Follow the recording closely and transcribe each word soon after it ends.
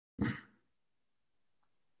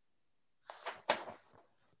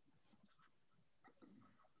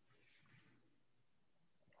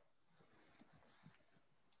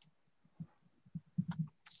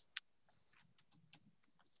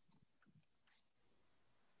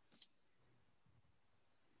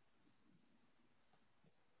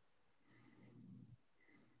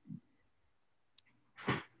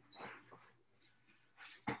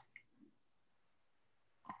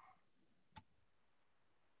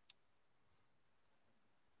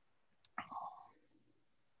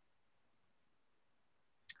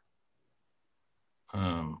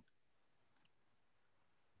Um,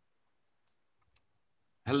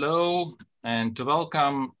 Hello and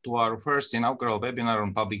welcome to our first inaugural webinar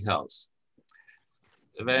on public health.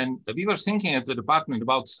 When we were thinking at the department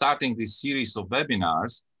about starting this series of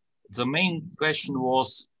webinars, the main question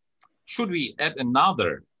was, should we add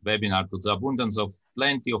another webinar to the abundance of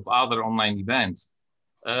plenty of other online events?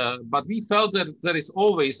 But we felt that there is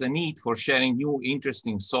always a need for sharing new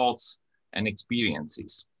interesting thoughts and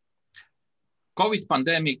experiences. COVID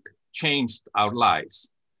pandemic changed our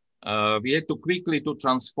lives. We had to quickly to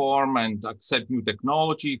transform and accept new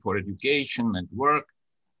technology for education and work.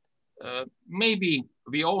 Maybe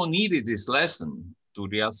we all needed this lesson to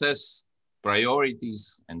reassess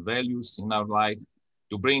priorities and values in our life,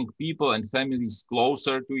 to bring people and families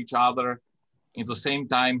closer to each other, at the same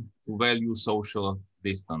time to value social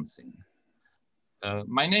distancing.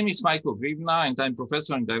 My name is Michael Grivna, and I'm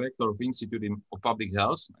professor and director of Institute of Public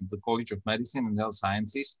Health at the College of Medicine and Health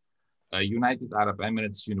Sciences, United Arab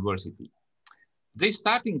Emirates University. This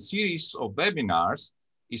starting series of webinars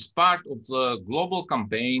is part of the global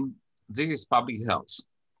campaign, This is Public Health.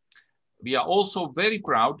 We are also very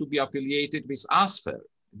proud to be affiliated with ASFER,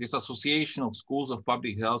 this Association of Schools of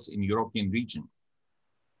Public Health in European region.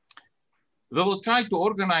 We will try to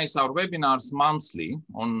organize our webinars monthly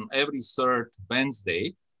on every third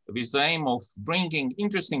Wednesday with the aim of bringing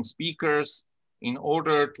interesting speakers in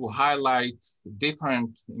order to highlight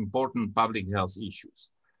different important public health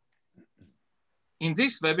issues. In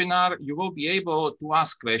this webinar, you will be able to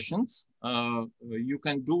ask questions. You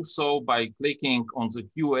can do so by clicking on the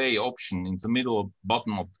QA option in the middle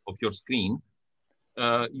bottom of your screen.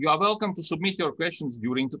 You are welcome to submit your questions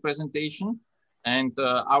during the presentation, and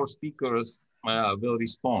our speakers will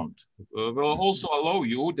respond. We'll also allow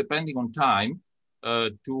you, depending on time,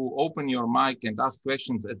 to open your mic and ask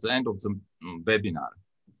questions at the end of the webinar.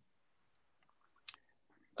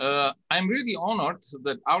 I'm really honored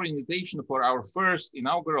that our invitation for our first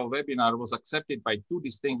inaugural webinar was accepted by two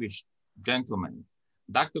distinguished gentlemen,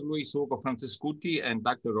 Dr. Luis Hugo Francescuti and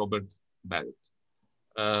Dr. Robert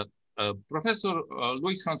Barrett. Professor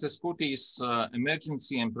Luis Francescuti is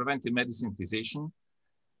emergency and preventive medicine physician.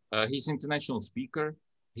 He's international speaker.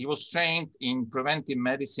 He was trained in preventive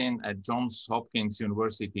medicine at Johns Hopkins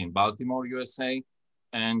University in Baltimore, USA,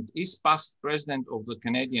 and is past president of the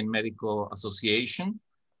Canadian Medical Association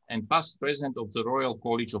and past president of the Royal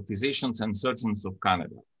College of Physicians and Surgeons of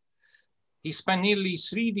Canada. He spent nearly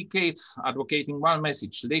 3 decades advocating one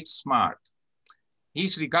message: live smart.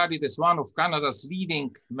 He's regarded as one of Canada's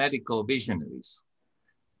leading medical visionaries.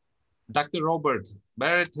 Dr. Robert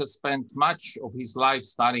Barrett has spent much of his life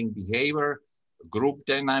studying behavior, group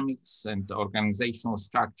dynamics, and organizational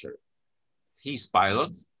structure. He's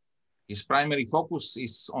pilot. His primary focus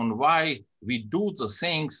is on why we do the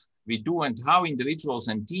things we do and how individuals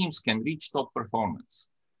and teams can reach top performance.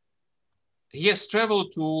 He has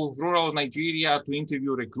traveled to rural Nigeria to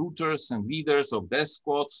interview recruiters and leaders of death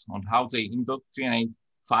squads on how they indoctrinate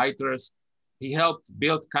fighters. He helped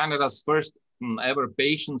build Canada's first ever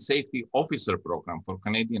patient safety officer program for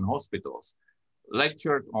Canadian hospitals,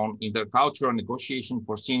 lectured on intercultural negotiation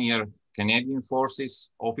for senior Canadian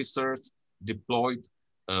forces officers deployed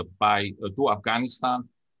to Afghanistan,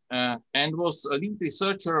 and was a lead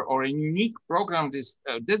researcher or a unique program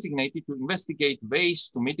designated to investigate ways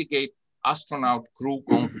to mitigate astronaut crew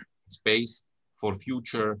conflict in space for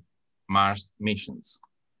future Mars missions.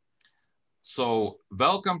 So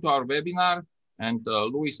welcome to our webinar, and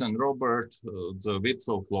Luis and Robert, the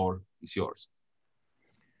virtual floor is yours.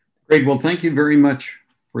 Great, well, thank you very much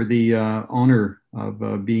for the honor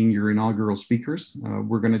of being your inaugural speakers.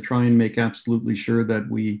 We're gonna try and make absolutely sure that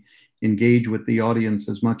we engage with the audience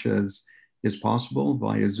as much as is possible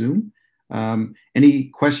via Zoom. Any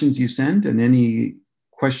questions you send and any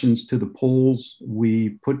questions to the polls we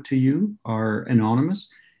put to you are anonymous,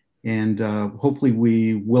 and hopefully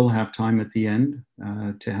we will have time at the end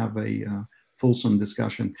to have a fulsome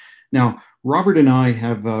discussion. Now, Robert and I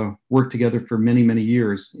have worked together for many, many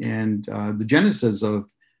years, and the genesis of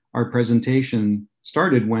our presentation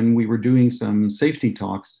started when we were doing some safety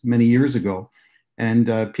talks many years ago.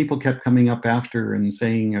 And people kept coming up after and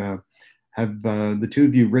saying, have the two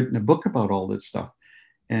of you written a book about all this stuff?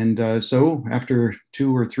 And so after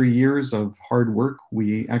 2 or 3 years of hard work,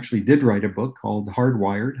 we actually did write a book called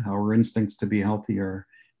Hardwired: How Our Instincts to Be Healthy Are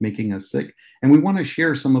Making Us Sick. And we want to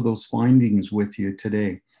share some of those findings with you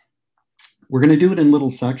today. We're going to do it in little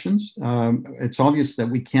sections. It's obvious that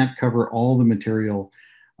we can't cover all the material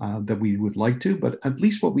that we would like to, but at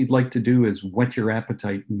least what we'd like to do is whet your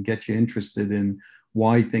appetite and get you interested in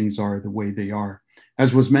why things are the way they are.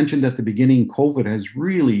 As was mentioned at the beginning, COVID has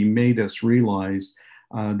really made us realize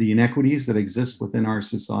the inequities that exist within our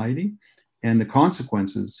society and the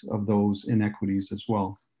consequences of those inequities as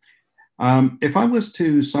well. If I was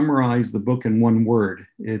to summarize the book in one word,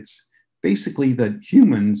 it's basically that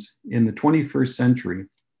humans in the 21st century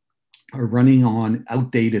are running on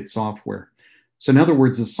outdated software. So in other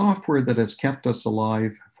words, the software that has kept us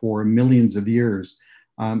alive for millions of years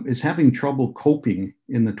is having trouble coping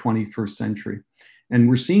in the 21st century. And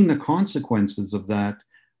we're seeing the consequences of that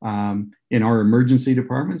in our emergency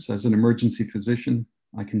departments. As an emergency physician,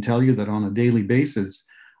 I can tell you that on a daily basis,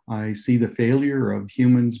 I see the failure of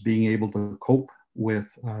humans being able to cope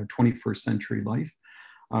with 21st century life.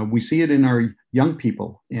 We see it in our young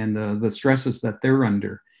people and the stresses that they're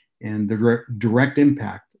under and the direct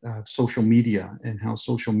impact of social media and how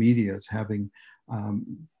social media is having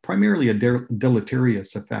primarily a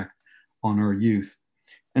deleterious effect on our youth.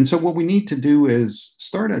 And so what we need to do is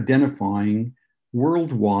start identifying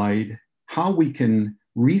worldwide how we can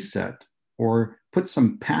reset or put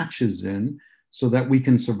some patches in so that we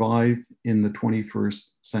can survive in the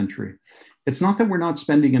 21st century. It's not that we're not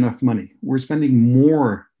spending enough money. We're spending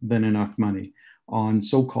more than enough money on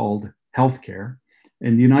so-called healthcare.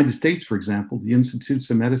 In the United States, for example, the Institutes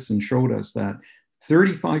of Medicine showed us that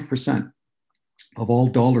 35% of all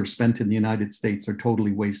dollars spent in the United States are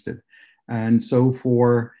totally wasted. And so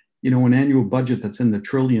for an annual budget that's in the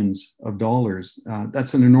trillions of dollars,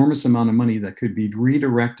 that's an enormous amount of money that could be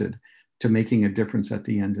redirected to making a difference at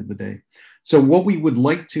the end of the day. So what we would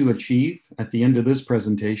like to achieve at the end of this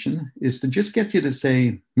presentation is to just get you to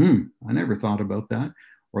say, I never thought about that,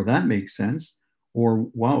 or that makes sense, or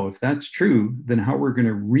wow, if that's true, then how we're going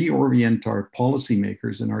to reorient our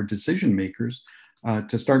policymakers and our decision makers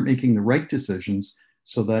to start making the right decisions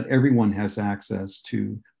so that everyone has access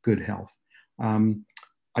to good health.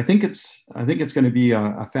 I think it's going to be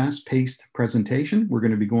a fast-paced presentation. We're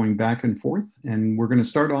going to be going back and forth, and we're going to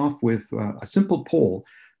start off with a simple poll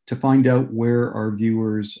to find out where our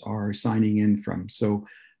viewers are signing in from. So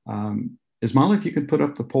Ismail, if you could put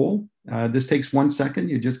up the poll. This takes 1 second.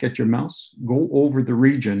 You just get your mouse, go over the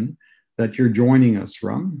region that you're joining us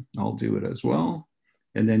from. I'll do it as well.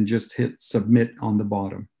 And then just hit submit on the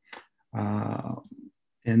bottom.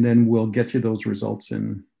 And then we'll get you those results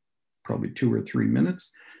in probably 2 or 3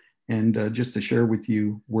 minutes. And just to share with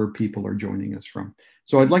you where people are joining us from.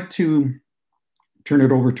 So I'd like to turn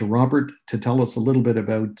it over to Robert to tell us a little bit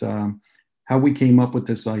about how we came up with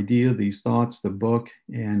this idea, these thoughts, the book,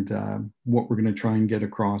 and what we're going to try and get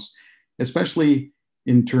across, especially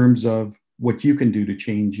in terms of what you can do to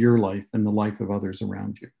change your life and the life of others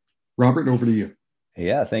around you. Robert, over to you.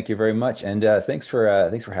 Yeah, thank you very much, and thanks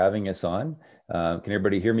for having us on. Can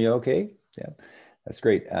everybody hear me? Okay, yeah, that's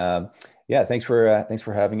great. Yeah, thanks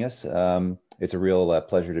for having us. It's a real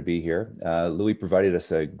pleasure to be here. Louis provided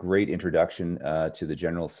us a great introduction to the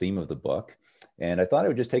general theme of the book, and I thought I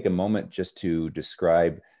would just take a moment just to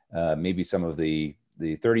describe maybe some of the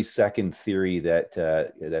 30-second theory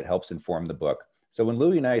that helps inform the book. So when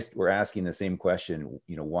Louis and I were asking the same question,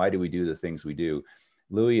 why do we do the things we do?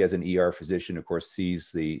 Louis, as an ER physician, of course,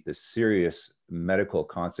 sees the serious medical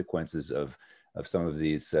consequences of some of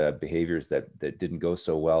these behaviors that didn't go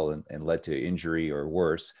so well and led to injury or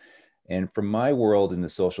worse. And from my world in the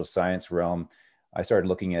social science realm, I started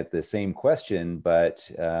looking at the same question,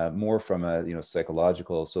 but more from a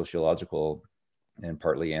psychological, sociological, and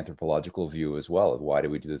partly anthropological view as well of why do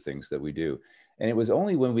we do the things that we do. And it was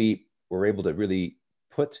only when we were able to really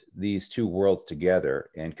put these two worlds together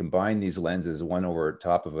and combine these lenses one over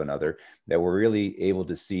top of another that we're really able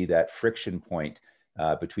to see that friction point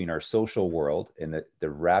between our social world and the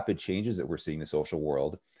rapid changes that we're seeing in the social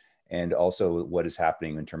world, and also what is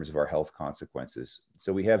happening in terms of our health consequences.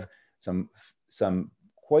 So we have some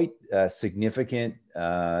quite significant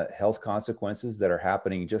health consequences that are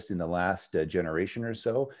happening just in the last generation or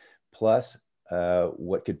so, plus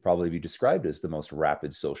what could probably be described as the most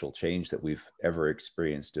rapid social change that we've ever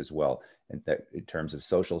experienced as well, and that in terms of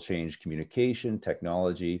social change, communication,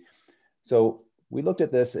 technology. So we looked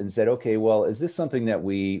at this and said, okay, well, is this something that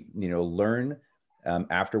we learn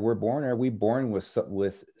after we're born? Or are we born with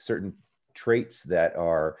certain traits that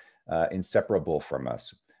are inseparable from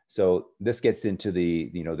us? So this gets into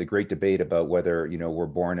the great debate about whether we're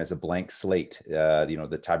born as a blank slate,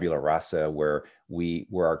 the tabula rasa, where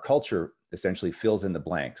our culture essentially fills in the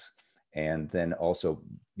blanks and then also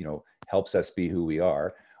helps us be who we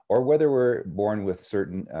are, or whether we're born with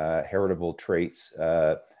certain heritable traits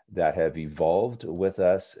that have evolved with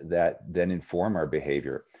us that then inform our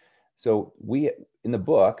behavior. So in the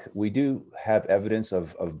book, we do have evidence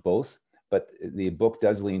of both, but the book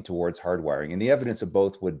does lean towards hardwiring. And the evidence of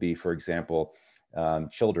both would be, for example,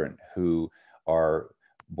 children who are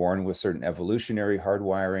born with certain evolutionary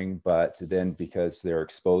hardwiring, but then because they're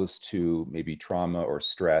exposed to maybe trauma or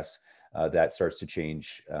stress, that starts to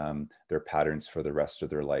change their patterns for the rest of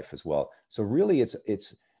their life as well. So really,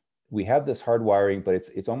 we have this hardwiring, but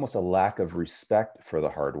it's almost a lack of respect for the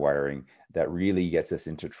hardwiring that really gets us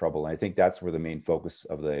into trouble. And I think that's where the main focus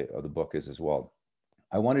of the book is as well.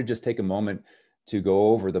 I want to just take a moment to go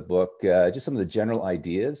over the book, just some of the general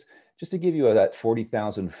ideas, just to give you that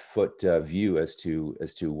 40,000 foot view as to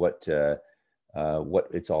what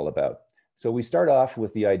it's all about. So we start off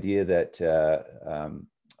with the idea that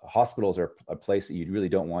hospitals are a place that you really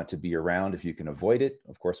don't want to be around if you can avoid it.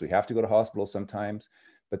 Of course, we have to go to hospitals sometimes,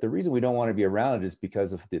 but the reason we don't want to be around it is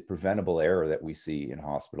because of the preventable error that we see in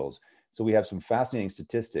hospitals. So we have some fascinating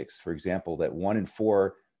statistics, for example, that 1 in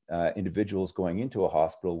 4 individuals going into a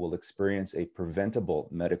hospital will experience a preventable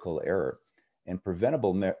medical error. And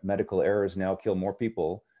preventable medical errors now kill more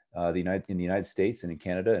people in the United States and in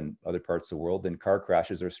Canada and other parts of the world than car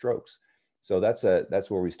crashes or strokes. So that's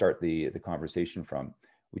where we start the conversation from.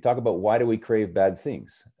 We talk about why do we crave bad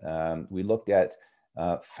things. We looked at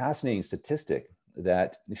fascinating statistic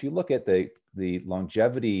that if you look at the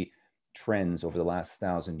longevity trends over the last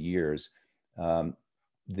 1,000 years,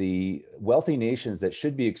 the wealthy nations that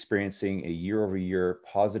should be experiencing a year-over-year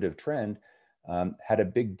positive trend had a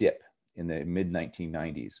big dip in the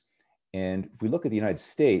mid-1990s. And if we look at the United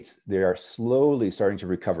States, they are slowly starting to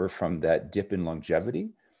recover from that dip in longevity,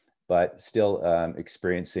 but still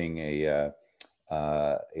experiencing a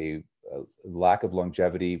lack of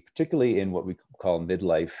longevity, particularly in what we call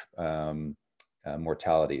midlife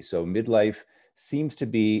mortality. So midlife seems to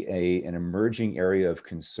be an emerging area of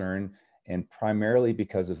concern, and primarily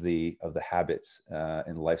because of the habits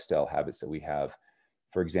and lifestyle habits that we have.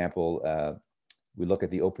 For example, we look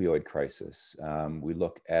at the opioid crisis. We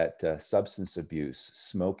look at substance abuse,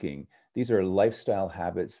 smoking. These are lifestyle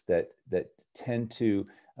habits that tend to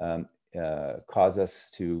cause us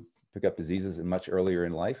to pick up diseases much earlier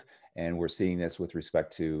in life. And we're seeing this with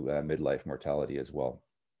respect to midlife mortality as well.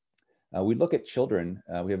 We look at children.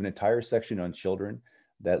 We have an entire section on children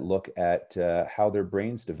that look at how their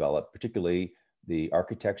brains develop, particularly the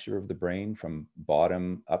architecture of the brain from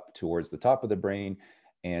bottom up towards the top of the brain,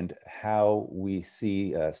 and how we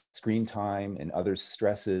see screen time and other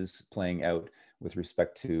stresses playing out with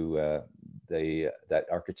respect to that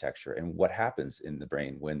architecture and what happens in the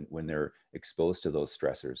brain when they're exposed to those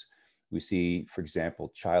stressors. We see, for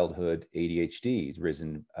example, childhood ADHD has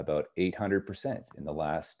risen about 800% in the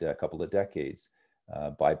last couple of decades.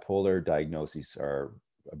 Bipolar diagnoses are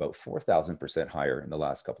about 4,000% higher in the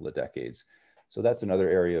last couple of decades. So that's another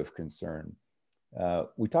area of concern.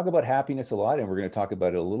 We talk about happiness a lot, and we're going to talk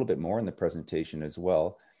about it a little bit more in the presentation as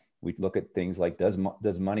well. We look at things like,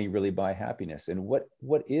 does money really buy happiness? And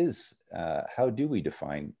how do we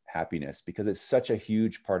define happiness? Because it's such a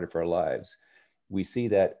huge part of our lives. We see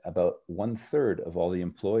that about 1/3 of all the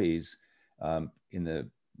employees in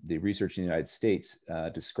the research in the United States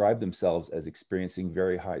describe themselves as experiencing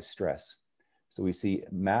very high stress. So we see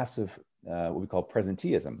massive, what we call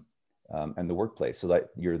presenteeism in the workplace. So that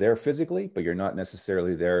you're there physically, but you're not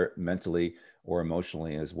necessarily there mentally or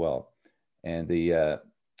emotionally as well. And the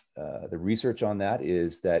research on that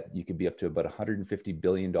is that you could be up to about $150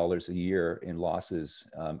 billion a year in losses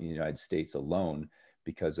in the United States alone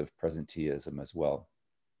because of presenteeism as well.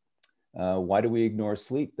 Why do we ignore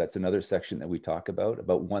sleep? That's another section that we talk about.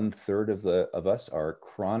 About 1/3 of us are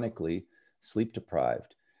chronically sleep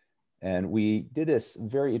deprived. And we did this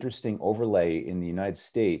very interesting overlay in the United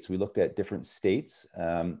States. We looked at different states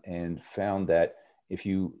and found that if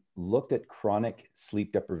you looked at chronic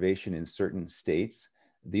sleep deprivation in certain states,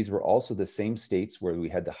 these were also the same states where we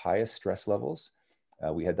had the highest stress levels,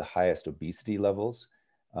 we had the highest obesity levels,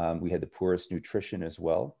 we had the poorest nutrition as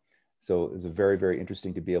well. So it was very, very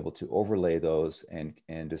interesting to be able to overlay those and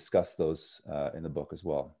discuss those in the book as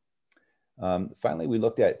well. Finally, we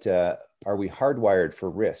looked at, are we hardwired for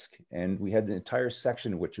risk? And we had an entire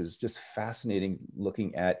section, which was just fascinating,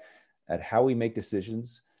 looking at how we make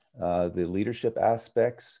decisions, the leadership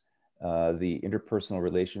aspects, the interpersonal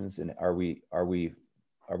relations, and are we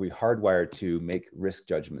hardwired to make risk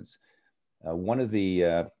judgments? One of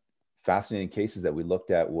the fascinating cases that we looked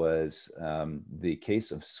at was the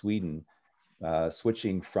case of Sweden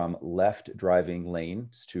switching from left driving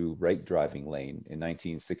lanes to right driving lane in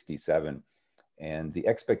 1967. And the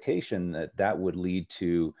expectation that would lead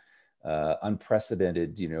to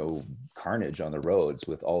unprecedented, carnage on the roads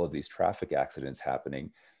with all of these traffic accidents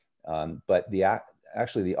happening. But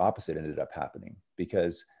actually the opposite ended up happening,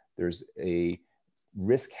 because there's a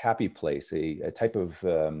risk happy place, a type of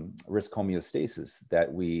risk homeostasis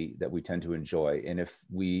that we tend to enjoy. And if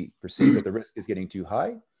we perceive that the risk is getting too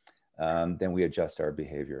high, then we adjust our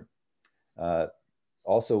behavior.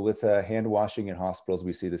 Also with hand washing in hospitals,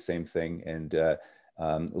 we see the same thing. And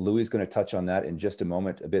Louis is going to touch on that in just a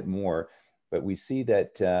moment, a bit more. But we see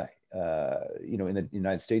that, you know, in the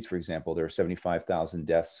United States, for example, there are 75,000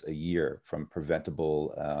 deaths a year from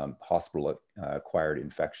preventable hospital acquired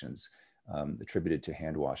infections attributed to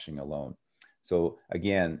hand washing alone. So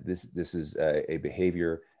again, this is a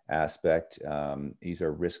behavior aspect. These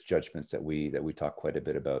are risk judgments that we talk quite a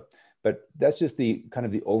bit about. But that's just the kind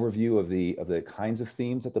of the overview of the kinds of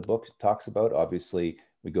themes that the book talks about. Obviously,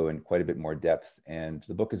 we go in quite a bit more depth, and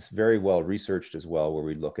the book is very well researched as well, where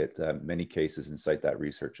we look at many cases and cite that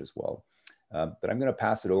research as well. But I'm going to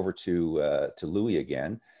pass it over to Louis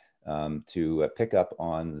again to pick up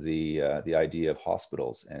on the idea of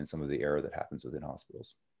hospitals and some of the error that happens within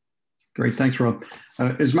hospitals. Great, thanks, Rob.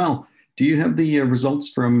 Ismail, do you have the results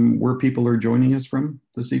from where people are joining us from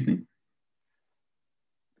this evening?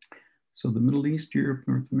 So the Middle East, Europe,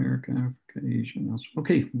 North America, Africa, Asia.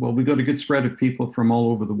 Okay, well, we got a good spread of people from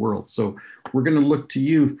all over the world. So we're going to look to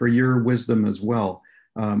you for your wisdom as well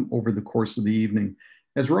over the course of the evening.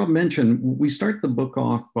 As Rob mentioned, we start the book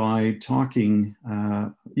off by talking,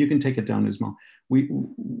 you can take it down, Ismail.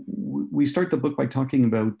 We start the book by talking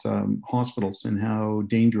about hospitals and how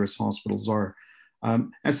dangerous hospitals are.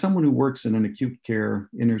 As someone who works in an acute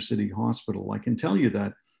care inner city hospital, I can tell you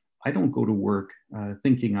that I don't go to work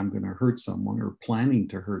thinking I'm going to hurt someone or planning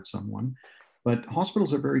to hurt someone, but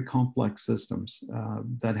hospitals are very complex systems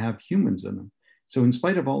that have humans in them. So in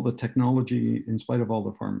spite of all the technology, in spite of all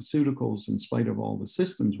the pharmaceuticals, in spite of all the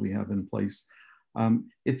systems we have in place,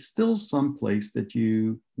 it's still someplace that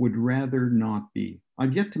you would rather not be.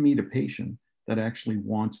 I've yet to meet a patient that actually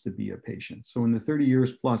wants to be a patient. So in the 30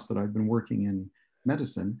 years plus that I've been working in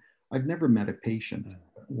medicine, I've never met a patient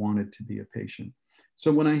that wanted to be a patient.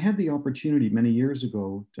 So when I had the opportunity many years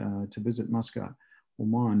ago to visit Muscat,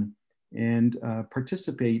 Oman, and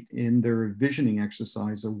participate in their visioning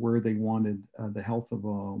exercise of where they wanted the health of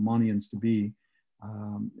Omanians to be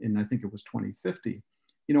in, I think it was 2050,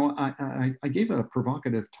 you know, I gave a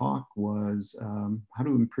provocative talk, was how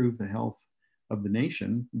to improve the health of the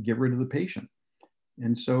nation, get rid of the patient.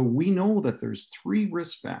 And so we know that there's 3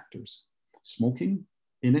 risk factors: smoking,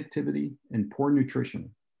 inactivity, and poor nutrition,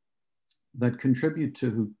 that contribute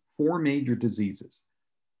to 4 major diseases: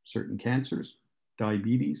 certain cancers,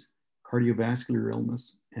 diabetes, cardiovascular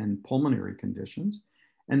illness, and pulmonary conditions.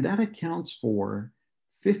 And that accounts for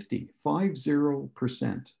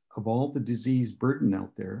 50% of all the disease burden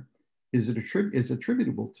out there is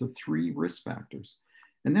attributable to 3 risk factors.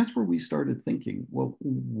 And that's where we started thinking, well,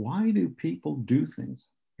 why do people do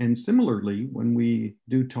things? And similarly, when we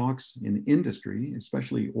do talks in industry,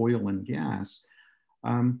 especially oil and gas,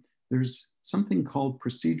 there's something called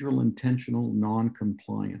procedural intentional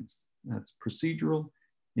non-compliance. That's procedural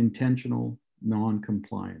intentional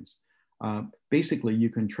non-compliance. Basically, you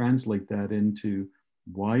can translate that into,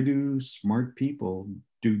 why do smart people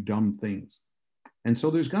do dumb things? And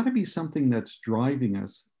so there's got to be something that's driving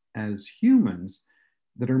us as humans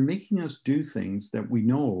that are making us do things that we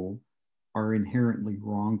know are inherently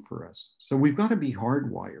wrong for us. So we've got to be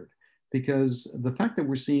hardwired, because the fact that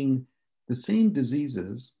we're seeing the same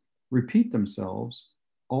diseases repeat themselves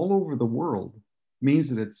all over the world means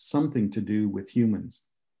that it's something to do with humans.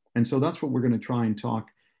 And so that's what we're going to try and talk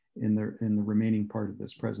in the remaining part of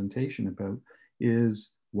this presentation about,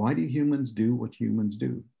 is why do humans do what humans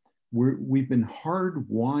do? We've been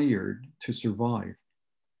hardwired to survive.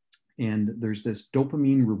 And there's this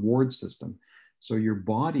dopamine reward system. So your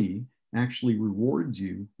body actually rewards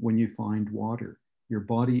you when you find water. Your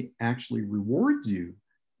body actually rewards you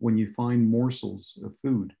when you find morsels of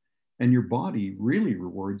food. And your body really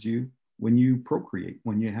rewards you when you procreate,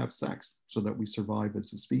 when you have sex, so that we survive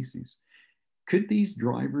as a species. Could these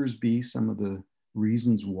drivers be some of the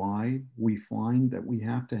reasons why we find that we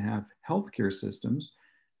have to have healthcare systems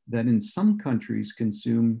that in some countries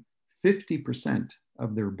consume 50%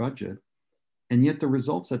 of their budget, and yet the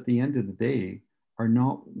results at the end of the day are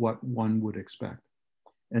not what one would expect?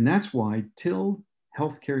 And that's why till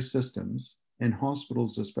healthcare systems, and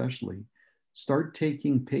hospitals especially, start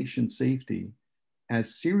taking patient safety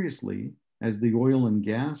as seriously as the oil and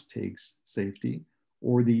gas takes safety,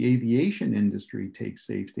 or the aviation industry takes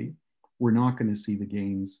safety, we're not going to see the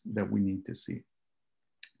gains that we need to see.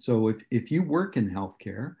 So if you work in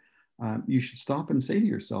healthcare, you should stop and say to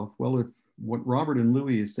yourself, well, if what Robert and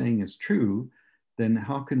Louis is saying is true, then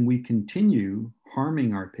how can we continue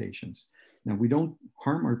harming our patients? Now, we don't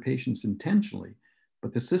harm our patients intentionally,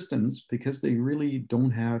 but the systems, because they really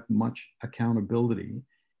don't have much accountability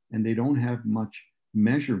and they don't have much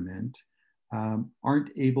measurement, aren't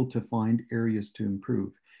able to find areas to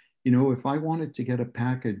improve. You know, if I wanted to get a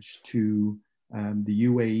package to the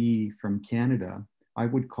UAE from Canada, I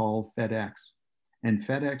would call FedEx, and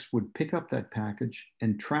FedEx would pick up that package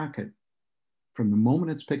and track it from the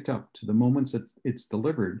moment it's picked up to the moment it's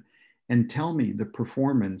delivered and tell me the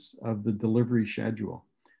performance of the delivery schedule.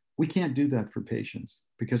 We can't do that for patients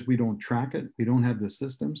because we don't track it, we don't have the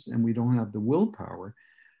systems, and we don't have the willpower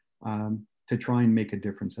to try and make a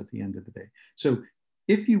difference at the end of the day. So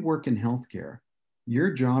if you work in healthcare,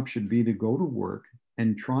 your job should be to go to work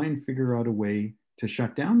and try and figure out a way to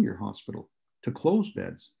shut down your hospital, to close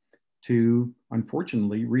beds, to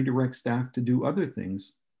unfortunately redirect staff to do other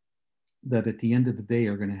things that at the end of the day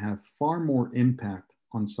are going to have far more impact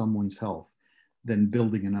on someone's health than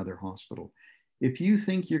building another hospital. If you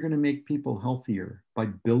think you're going to make people healthier by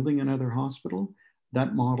building another hospital,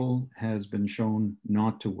 that model has been shown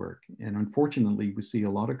not to work. And unfortunately, we see a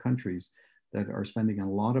lot of countries that are spending a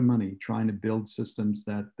lot of money trying to build systems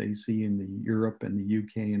that they see in the Europe and the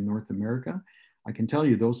UK and North America. I can tell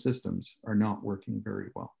you those systems are not working very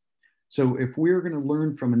well. So if we're going to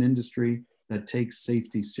learn from an industry that takes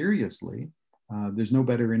safety seriously, there's no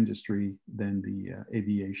better industry than the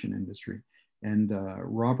aviation industry. And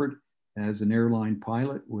Robert, as an airline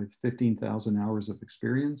pilot with 15,000 hours of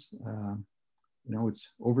experience, you know,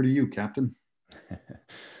 it's over to you, Captain.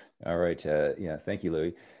 All right. Yeah, thank you,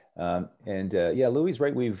 Louis. Yeah, Louis is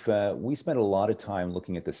right. We spent a lot of time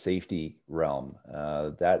looking at the safety realm.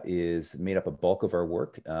 That is made up a bulk of our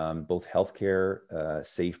work, both healthcare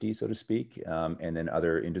safety, so to speak, and then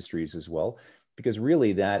other industries as well. Because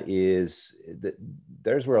really, there's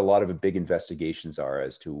where a lot of the big investigations are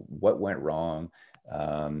as to what went wrong,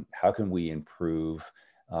 how can we improve,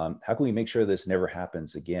 how can we make sure this never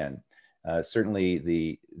happens again. Certainly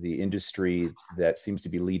the industry that seems to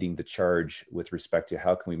be leading the charge with respect to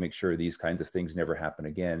how can we make sure these kinds of things never happen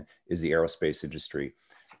again is the aerospace industry.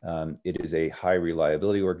 It is a high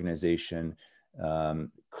reliability organization,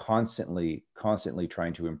 constantly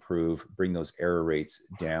trying to improve, bring those error rates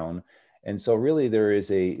down. And so really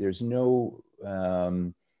there's no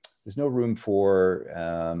room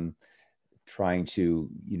for trying to,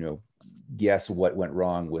 guess what went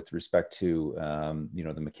wrong with respect to,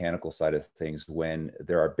 the mechanical side of things when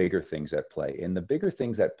there are bigger things at play. And the bigger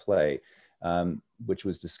things at play, which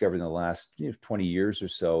was discovered in the last 20 years or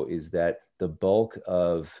so, is that the bulk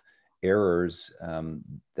of errors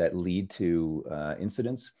that lead to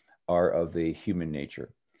incidents are of a human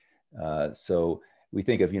nature. So we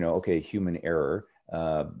think of, okay, human error,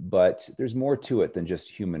 but there's more to it than just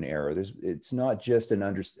human error. It's not just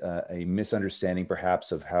a misunderstanding,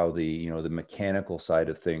 perhaps, of how the mechanical side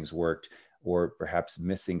of things worked, or perhaps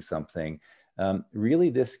missing something. Really,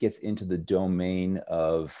 this gets into the domain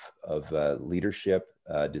of leadership,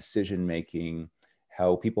 decision making,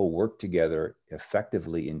 how people work together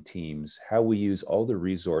effectively in teams, how we use all the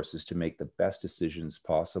resources to make the best decisions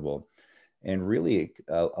possible. And really,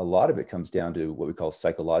 a lot of it comes down to what we call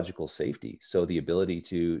psychological safety. So the ability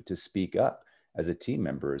to speak up as a team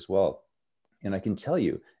member as well. And I can tell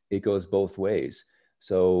you, it goes both ways.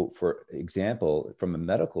 So for example, from a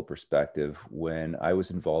medical perspective, when I was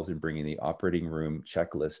involved in bringing the operating room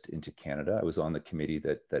checklist into Canada, I was on the committee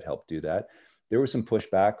that helped do that. There was some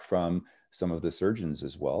pushback from some of the surgeons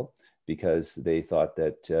as well, because they thought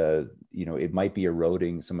that, it might be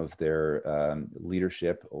eroding some of their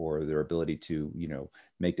leadership or their ability to,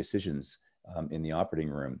 make decisions in the operating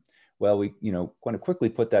room. Well, we, want to quickly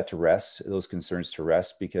put that to rest, those concerns to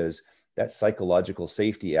rest, because that psychological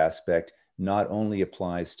safety aspect not only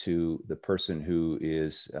applies to the person who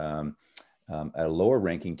is at a lower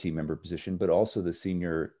ranking team member position, but also the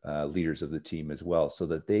senior leaders of the team as well, so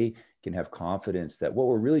that they can have confidence that what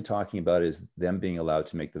we're really talking about is them being allowed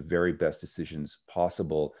to make the very best decisions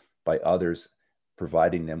possible by others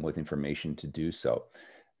providing them with information to do so.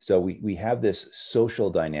 So we have this social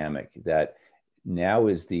dynamic that now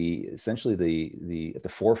is essentially at the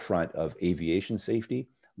forefront of aviation safety,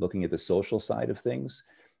 looking at the social side of things.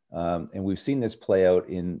 And we've seen this play out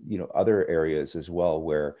in other areas as well,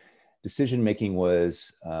 where decision-making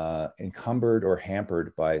was encumbered or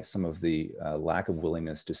hampered by some of the lack of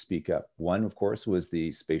willingness to speak up. One, of course, was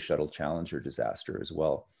the Space Shuttle Challenger disaster as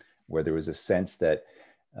well, where there was a sense that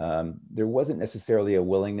there wasn't necessarily a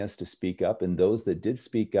willingness to speak up, and those that did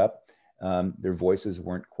speak up, their voices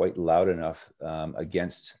weren't quite loud enough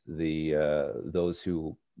against those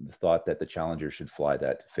who thought that the Challenger should fly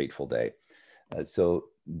that fateful day. So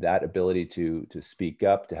that ability to speak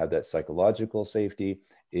up, to have that psychological safety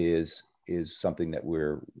is something that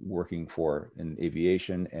we're working for in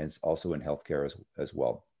aviation, and it's also in healthcare as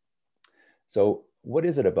well. So what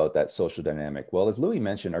is it about that social dynamic? Well, as Louis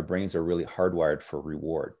mentioned, our brains are really hardwired for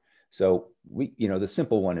reward. So the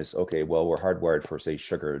simple one is, okay, well, we're hardwired for, say,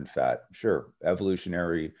 sugar and fat. Sure,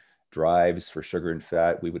 evolutionary drives for sugar and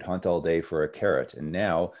fat. We would hunt all day for a carrot. And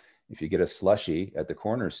now if you get a slushie at the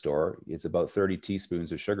corner store, it's about 30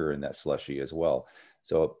 teaspoons of sugar in that slushie as well.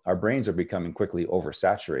 So our brains are becoming quickly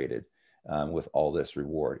oversaturated with all this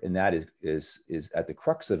reward. And that is at the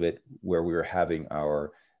crux of it, where we're having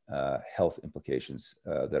our health implications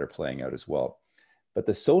that are playing out as well. But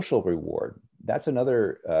the social reward, that's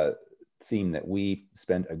another theme that we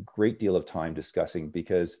spend a great deal of time discussing,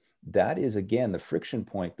 because that is, again, the friction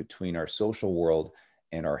point between our social world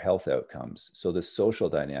and our health outcomes. So the social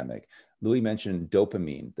dynamic. Louis mentioned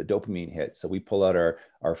dopamine, the dopamine hit. So we pull out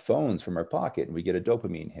our phones from our pocket and we get a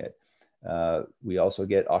dopamine hit. We also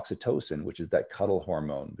get oxytocin, which is that cuddle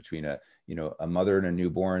hormone between a mother and a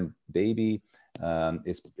newborn baby.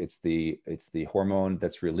 It's the hormone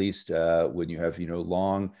that's released when you have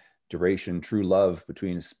long duration true love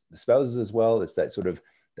between spouses as well. It's that sort of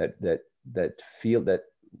that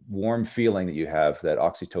warm feeling that you have, that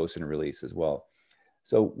oxytocin release as well.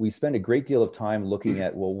 So we spend a great deal of time looking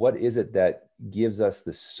at, well, what is it that gives us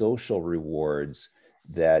the social rewards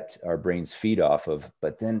that our brains feed off of,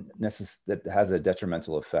 but then that has a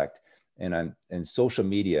detrimental effect. And social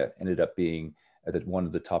media ended up being at one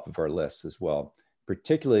of the top of our lists as well,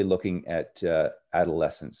 particularly looking at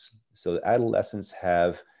adolescents. So adolescents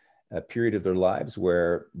have a period of their lives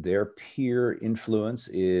where their peer influence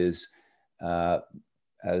is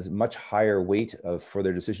has much higher weight for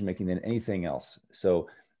their decision making than anything else. So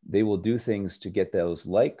they will do things to get those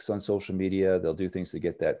likes on social media. They'll do things to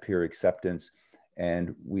get that peer acceptance.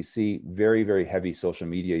 And we see very, very heavy social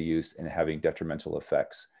media use and having detrimental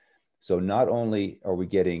effects. So not only are we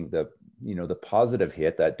getting the positive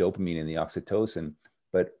hit, that dopamine and the oxytocin,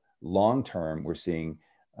 but long-term, we're seeing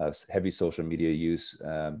heavy social media use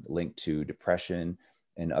linked to depression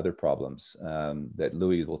and other problems that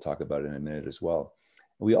Louis will talk about in a minute as well.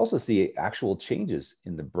 We also see actual changes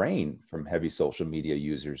in the brain from heavy social media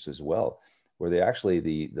users as well, where they actually,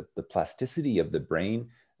 the plasticity of the brain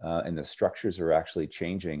and the structures are actually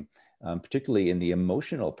changing, particularly in the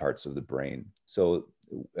emotional parts of the brain. So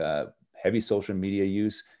heavy social media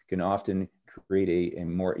use can often create a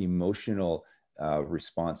more emotional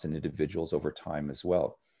response in individuals over time as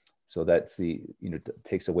well. So that's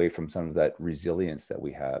takes away from some of that resilience that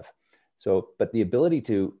we have. So, but the ability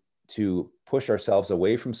to push ourselves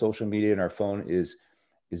away from social media and our phone is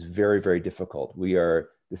very, very difficult.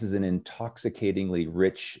 This is an intoxicatingly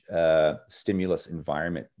rich stimulus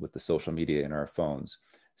environment with the social media in our phones.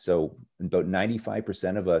 So about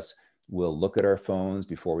 95% of us will look at our phones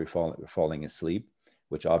before we're falling asleep,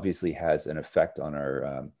 which obviously has an effect on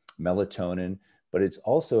our melatonin, but it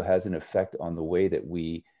also has an effect on the way that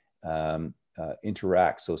we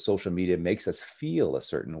interact. So social media makes us feel a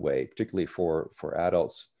certain way, particularly for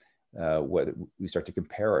adults, whether we start to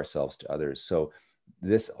compare ourselves to others. So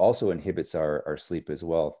this also inhibits our sleep as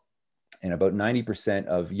well. And about 90%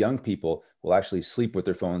 of young people will actually sleep with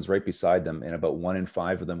their phones right beside them. And about 1 in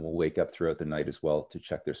 5 of them will wake up throughout the night as well to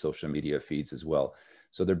check their social media feeds as well.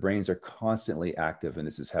 So their brains are constantly active, and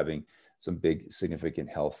this is having some big significant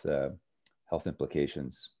health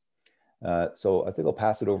implications. So I think I'll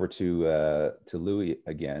pass it over to Louis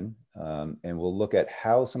again, and we'll look at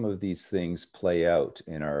how some of these things play out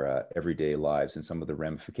in our everyday lives and some of the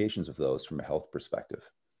ramifications of those from a health perspective.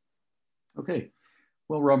 Okay.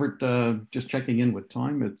 Well, Robert, just checking in with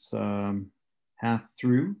time. It's half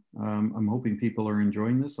through. I'm hoping people are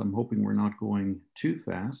enjoying this. I'm hoping we're not going too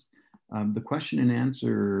fast. The question and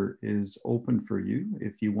answer is open for you.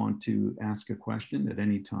 If you want to ask a question at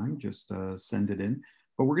any time, just send it in.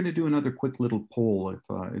 But we're going to do another quick little poll.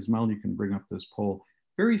 If Ismail, you can bring up this poll.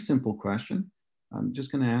 Very simple question. I'm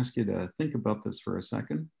just going to ask you to think about this for a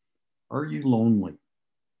second. Are you lonely?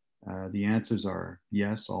 The answers are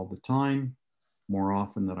yes, all the time, more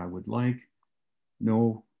often than I would like.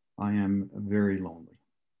 No, I am very lonely.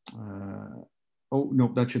 Oh,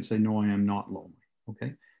 no, that should say no, I am not lonely.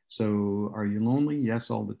 Okay. So are you lonely? Yes,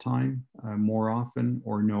 all the time, more often,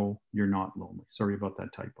 or no, you're not lonely. Sorry about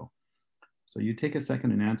that typo. So you take a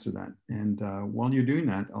second and answer that. And while you're doing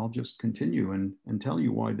that, I'll just continue and tell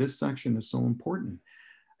you why this section is so important.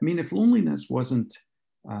 I mean, if loneliness wasn't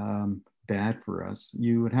bad for us,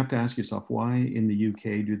 you would have to ask yourself, why in the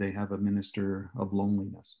UK do they have a minister of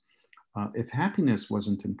loneliness? If happiness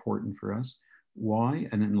wasn't important for us, Why?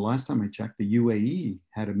 And then the last time I checked, the UAE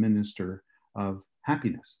had a minister of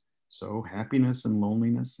happiness. So happiness and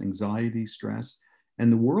loneliness, anxiety, stress.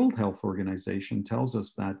 And the World Health Organization tells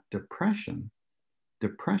us that depression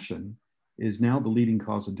is now the leading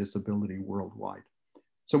cause of disability worldwide.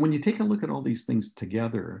 So when you take a look at all these things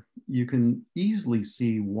together, you can easily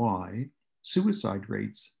see why suicide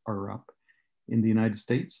rates are up in the United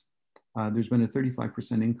States. There's been a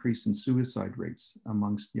 35% increase in suicide rates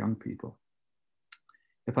amongst young people.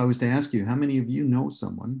 If I was to ask you, how many of you know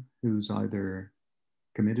someone who's either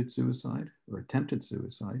committed suicide or attempted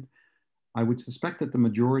suicide, I would suspect that the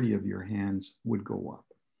majority of your hands would go up.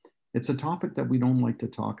 It's a topic that we don't like to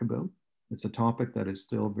talk about. It's a topic that is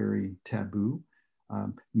still very taboo.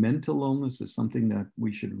 Mental illness is something that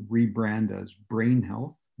we should rebrand as brain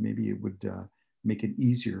health. Maybe it would make it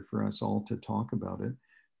easier for us all to talk about it.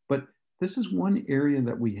 But this is one area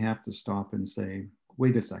that we have to stop and say,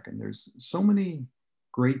 wait a second, there's so many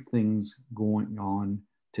great things going on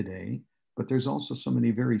today, but there's also so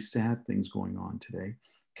many very sad things going on today.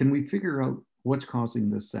 Can we figure out what's causing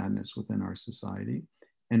this sadness within our society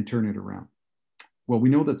and turn it around? Well, we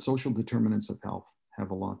know that social determinants of health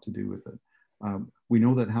have a lot to do with it. We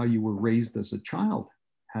know that how you were raised as a child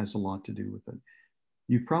has a lot to do with it.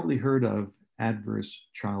 You've probably heard of adverse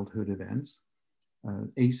childhood events.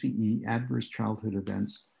 ACE, adverse childhood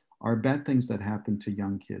events, are bad things that happen to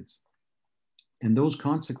young kids. And those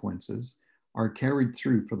consequences are carried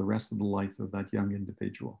through for the rest of the life of that young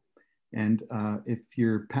individual. And if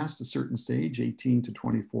you're past a certain stage, 18 to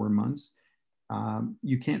 24 months,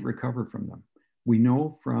 you can't recover from them. We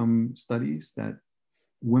know from studies that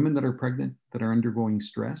women that are pregnant, that are undergoing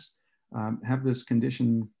stress, have this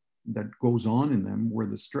condition that goes on in them where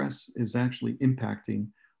the stress is actually impacting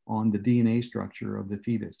on the DNA structure of the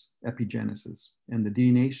fetus, epigenesis. And the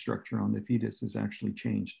DNA structure on the fetus is actually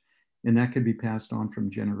changed. And that could be passed on from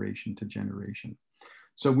generation to generation.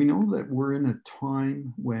 So we know that we're in a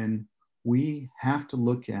time when we have to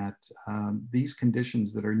look at these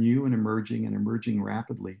conditions that are new and emerging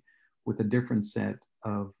rapidly with a different set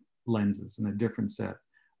of lenses and a different set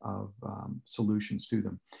of solutions to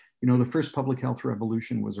them. You know, the first public health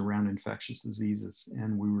revolution was around infectious diseases,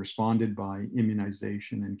 and we responded by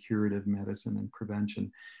immunization and curative medicine and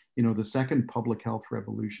prevention. You know, the second public health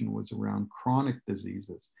revolution was around chronic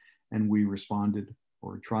diseases, and we responded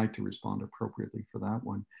or tried to respond appropriately for that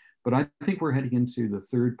one. But I think we're heading into the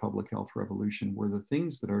third public health revolution, where the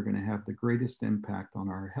things that are going to have the greatest impact on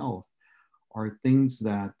our health are things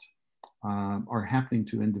that are happening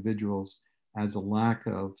to individuals as a lack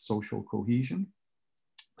of social cohesion,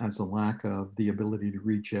 as a lack of the ability to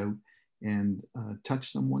reach out and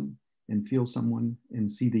touch someone and feel someone and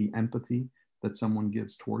see the empathy that someone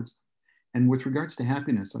gives towards them. And with regards to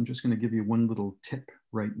happiness, I'm just going to give you one little tip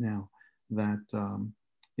right now that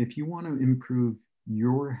if you want to improve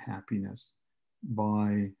your happiness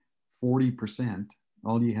by 40%,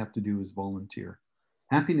 all you have to do is volunteer.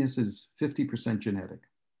 Happiness is 50% genetic.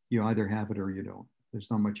 You either have it or you don't.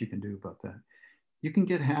 There's not much you can do about that. You can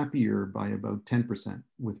get happier by about 10%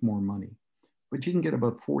 with more money, but you can get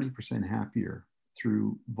about 40% happier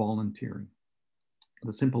through volunteering.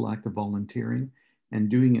 The simple act of volunteering and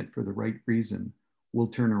doing it for the right reason will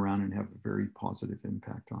turn around and have a very positive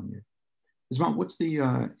impact on you. Ismail, what's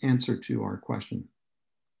the answer to our question?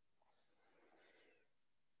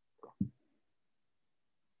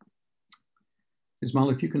 Ismail,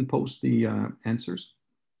 if you can post the answers.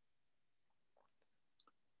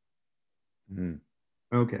 Mm-hmm.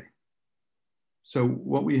 Okay. So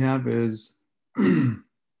what we have is a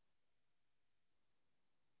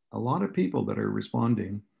lot of people that are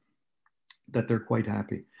responding that they're quite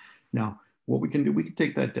happy. Now, what we can do, we can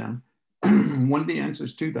take that down. One of the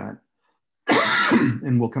answers to that,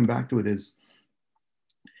 and we'll come back to it, is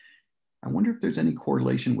I wonder if there's any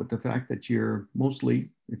correlation with the fact that you're mostly,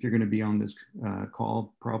 if you're going to be on this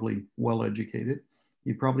call, probably well-educated.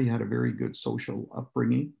 You probably had a very good social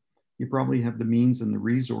upbringing. You probably have the means and the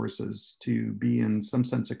resources to be in some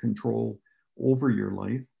sense of control over your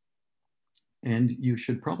life. And you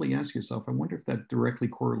should probably ask yourself, I wonder if that directly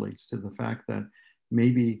correlates to the fact that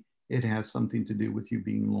maybe it has something to do with you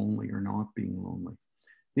being lonely or not being lonely.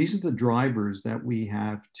 These are the drivers that we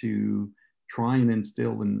have to try and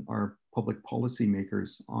instill in our public policy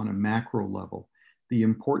makers on a macro level. The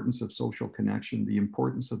importance of social connection, the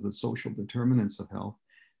importance of the social determinants of health,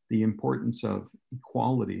 the importance of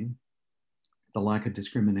equality, the lack of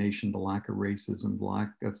discrimination, the lack of racism, the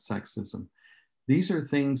lack of sexism. These are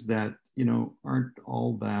things that, you know, aren't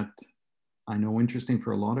all that, I know, interesting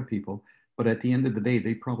for a lot of people, but at the end of the day,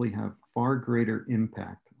 they probably have far greater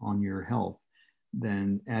impact on your health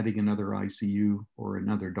than adding another ICU or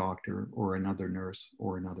another doctor or another nurse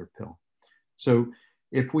or another pill. So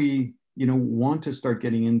if we, want to start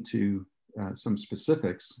getting into some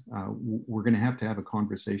specifics, we're going to have a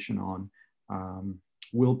conversation on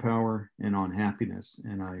willpower and on happiness.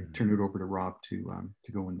 And I turn it over to Rob to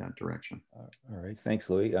go in that direction. All right, thanks,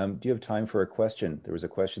 Louis. Do you have time for a question? There was a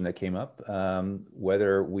question that came up,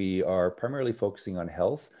 whether we are primarily focusing on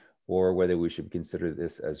health or whether we should consider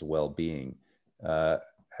this as well-being.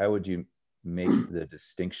 How would you make the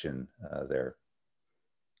distinction there?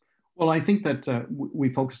 Well, I think that we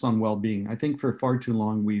focus on well-being. I think for far too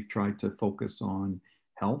long, we've tried to focus on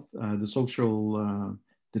health. The social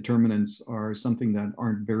determinants are something that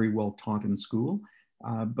aren't very well taught in school.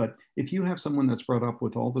 But if you have someone that's brought up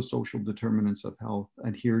with all the social determinants of health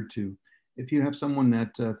adhered to, if you have someone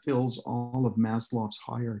that fills all of Maslow's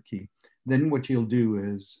hierarchy, then what you'll do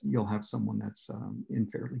is you'll have someone that's in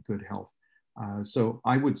fairly good health. So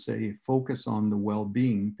I would say focus on the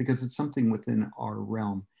well-being because it's something within our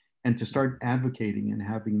realm, and to start advocating and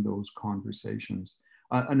having those conversations.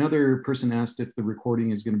 Another person asked if the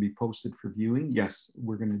recording is going to be posted for viewing. Yes,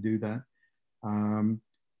 we're going to do that.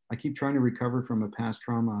 I keep trying to recover from a past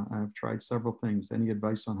trauma. I've tried several things. Any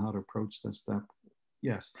advice on how to approach this step?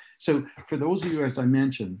 Yes. So for those of you, as I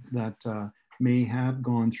mentioned, that may have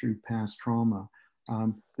gone through past trauma,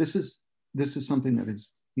 this is something that is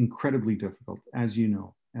incredibly difficult, as you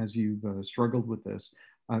know, as you've struggled with this.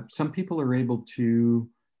 Some people are able to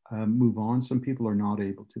move on. Some people are not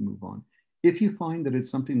able to move on. If you find that it's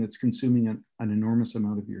something that's consuming an enormous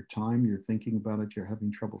amount of your time, you're thinking about it, you're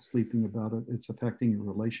having trouble sleeping about it, it's affecting your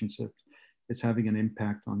relationships, it's having an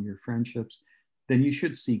impact on your friendships, then you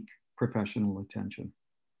should seek professional attention,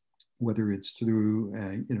 whether it's through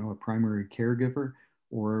a primary caregiver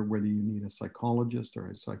or whether you need a psychologist or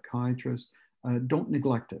a psychiatrist. Don't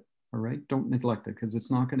neglect it, all right? Don't neglect it because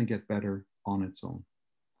it's not going to get better on its own.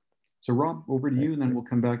 So Rob, over to you, and then we'll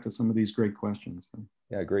come back to some of these great questions.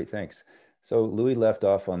 Yeah, great, thanks. So Louis left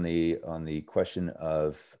off on the question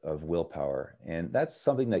of willpower, and that's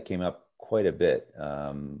something that came up quite a bit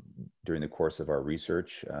during the course of our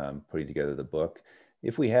research, putting together the book.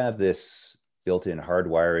 If we have this built-in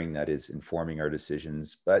hardwiring that is informing our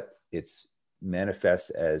decisions, but it's manifests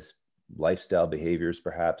as lifestyle behaviors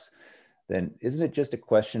perhaps, then isn't it just a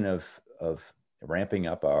question of ramping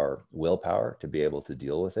up our willpower to be able to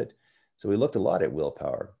deal with it? So we looked a lot at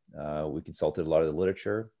willpower. We consulted a lot of the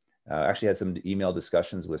literature. Actually had some email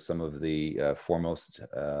discussions with some of the foremost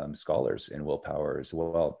scholars in willpower as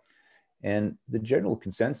well. And the general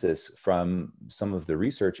consensus from some of the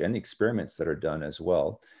research and the experiments that are done as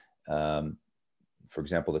well, for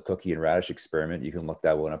example, the cookie and radish experiment, you can look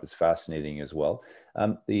that one up, it's fascinating as well.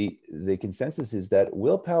 The consensus is that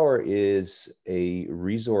willpower is a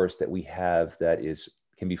resource that we have that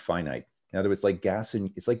can be finite. In other words,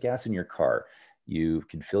 it's like gas in your car. You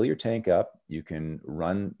can fill your tank up, you can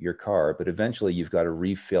run your car, but eventually you've got to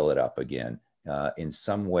refill it up again in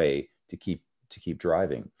some way to keep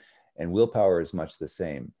driving. And willpower is much the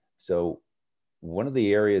same. So one of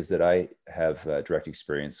the areas that I have direct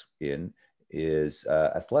experience in is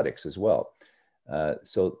athletics as well.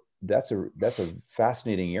 So that's a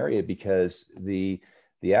fascinating area because the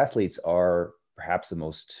athletes are perhaps the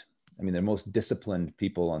most disciplined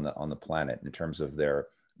people on the planet in terms of their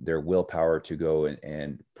willpower to go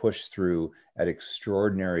and push through at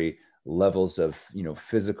extraordinary levels of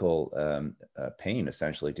physical pain,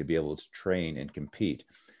 essentially, to be able to train and compete.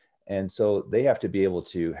 And so they have to be able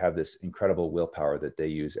to have this incredible willpower that they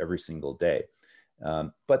use every single day.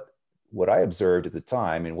 But what I observed at the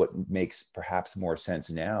time, and what makes perhaps more sense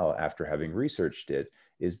now after having researched it,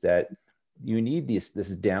 is that you need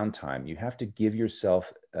this downtime. You have to give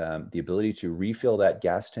yourself the ability to refill that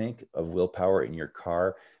gas tank of willpower in your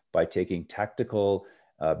car by taking tactical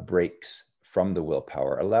breaks from the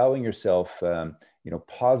willpower, allowing yourself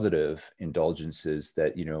positive indulgences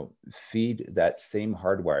that feed that same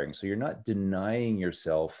hardwiring. So you're not denying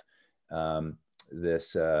yourself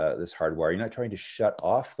this hardwiring. You're not trying to shut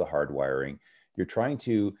off the hardwiring. You're trying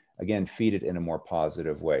to, again, feed it in a more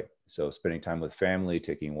positive way. So spending time with family,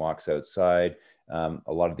 taking walks outside. A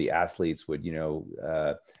lot of the athletes would,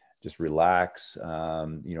 just relax,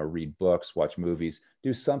 read books, watch movies,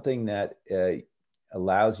 do something that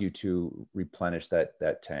allows you to replenish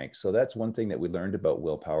that tank. So that's one thing that we learned about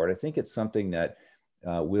willpower. And I think it's something that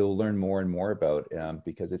we'll learn more and more about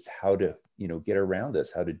because it's how to, get around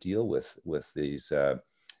this, how to deal with these,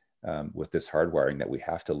 with this hardwiring that we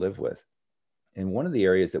have to live with. And one of the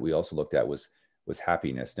areas that we also looked at was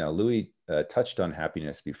happiness. Now, Louis touched on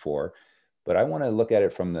happiness before, but I want to look at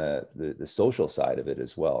it from the social side of it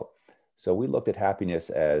as well. So we looked at happiness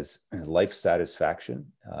as life satisfaction.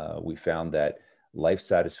 We found that life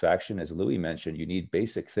satisfaction, as Louis mentioned, you need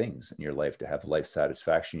basic things in your life to have life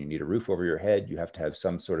satisfaction. You need a roof over your head. You have to have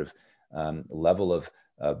some sort of level of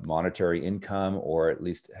monetary income, or at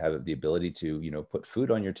least have the ability to, put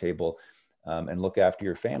food on your table and look after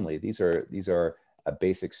your family. These are a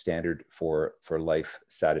basic standard for life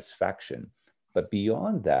satisfaction. But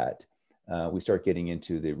beyond that, we start getting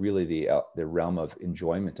into the realm of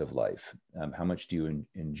enjoyment of life. How much do you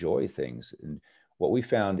enjoy things? And what we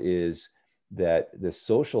found is that the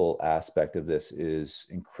social aspect of this is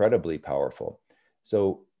incredibly powerful.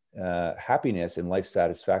 So happiness and life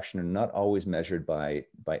satisfaction are not always measured by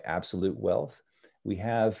absolute wealth. We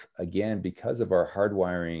have, again, because of our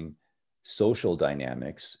hardwiring social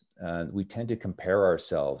dynamics, we tend to compare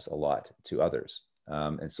ourselves a lot to others.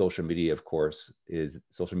 And social media, of course, is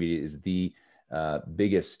the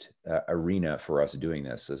biggest arena for us doing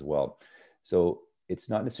this as well. So it's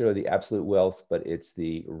not necessarily the absolute wealth, but it's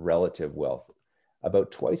the relative wealth. About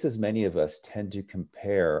twice as many of us tend to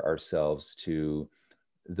compare ourselves to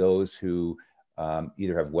those who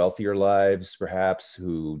either have wealthier lives, perhaps,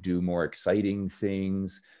 who do more exciting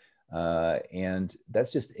things. And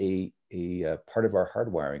that's just a part of our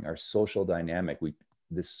hardwiring, our social dynamic,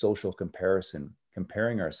 this social comparison,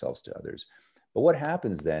 comparing ourselves to others. But what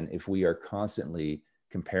happens then if we are constantly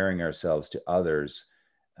comparing ourselves to others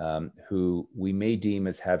who we may deem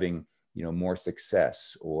as having, more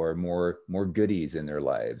success or more goodies in their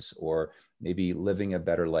lives, or maybe living a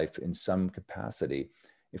better life in some capacity?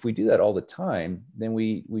 If we do that all the time, then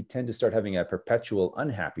we tend to start having a perpetual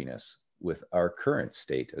unhappiness with our current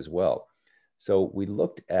state as well. So we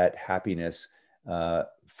looked at happiness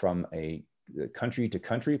from a country to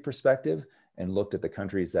country perspective, and looked at the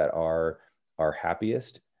countries that are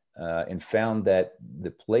happiest, and found that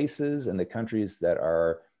the places and the countries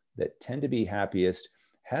that tend to be happiest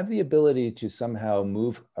have the ability to somehow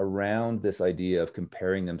move around this idea of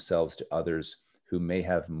comparing themselves to others who may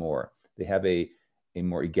have more. They have a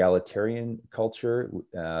more egalitarian culture.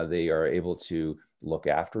 They are able to look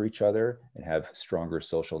after each other and have stronger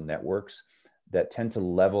social networks that tend to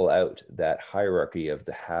level out that hierarchy of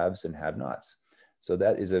the haves and have-nots. So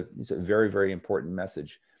that is a very, very important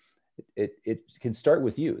message. It can start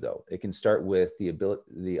with you, though. It can start with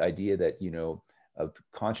the idea that, of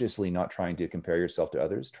consciously not trying to compare yourself to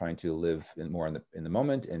others, trying to live more in the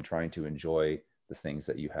moment, and trying to enjoy the things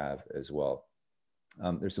that you have as well.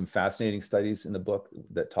 There's some fascinating studies in the book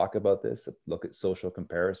that talk about this, look at social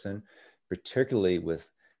comparison, particularly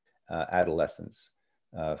with adolescents.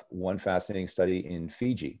 One fascinating study in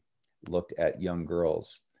Fiji looked at young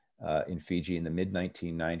girls in Fiji in the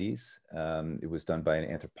mid-1990s. It was done by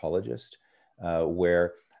an anthropologist,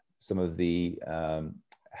 where some of the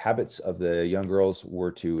habits of the young girls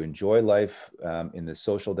were to enjoy life in the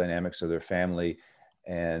social dynamics of their family.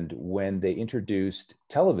 And when they introduced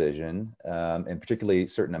television, and particularly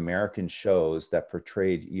certain American shows that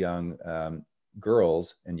portrayed young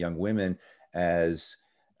girls and young women as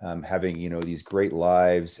having, these great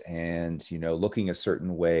lives and, looking a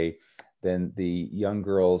certain way, then the young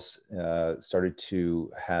girls started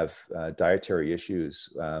to have dietary issues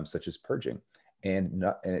such as purging. And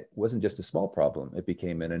it wasn't just a small problem, it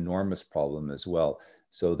became an enormous problem as well.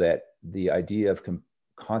 So that the idea of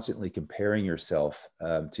constantly comparing yourself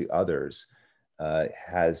to others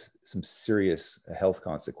has some serious health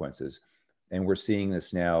consequences. And we're seeing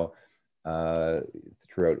this now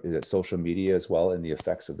throughout social media as well, and the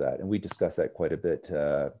effects of that. And we discuss that quite a bit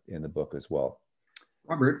in the book as well.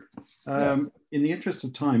 Robert, in the interest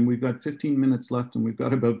of time, we've got 15 minutes left and we've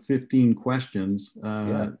got about 15 questions.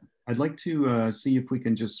 I'd like to see if we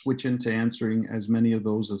can just switch into answering as many of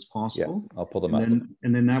those as possible. Yeah, I'll pull them up.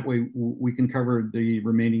 And then that way we can cover the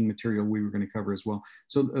remaining material we were going to cover as well.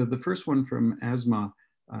 So the first one from Asma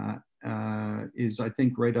is, I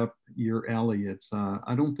think, right up your alley. It's,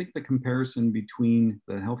 I don't think the comparison between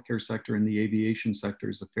the healthcare sector and the aviation sector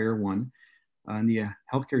is a fair one. In the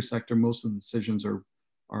healthcare sector, most of the decisions are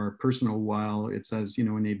personal, while it says,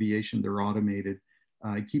 in aviation, they're automated.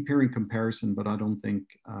 I keep hearing comparison, but I don't think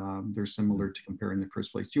they're similar to compare in the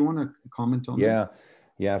first place. Do you want to comment on that?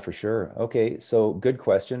 Yeah, for sure. Okay, so good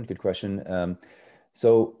question.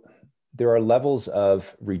 So there are levels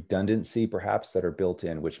of redundancy perhaps that are built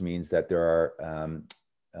in, which means that there are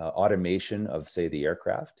automation of, say, the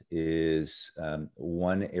aircraft is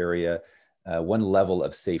one area, one level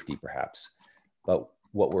of safety perhaps. But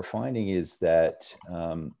what we're finding is that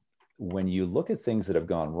when you look at things that have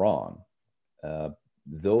gone wrong,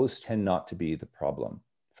 those tend not to be the problem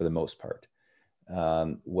for the most part.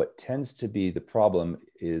 What tends to be the problem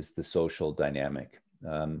is the social dynamic,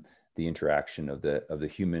 the the interaction of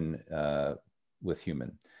the human with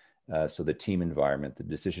human. So the team environment, the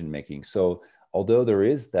decision making. So although there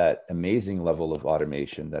is that amazing level of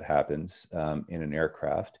automation that happens in an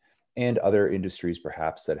aircraft, and other industries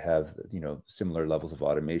perhaps that have, you know, similar levels of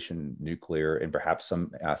automation, nuclear, and perhaps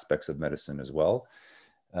some aspects of medicine as well,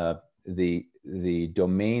 the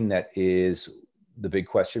domain that is the big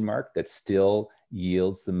question mark that still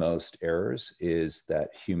yields the most errors is that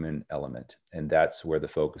human element, and that's where the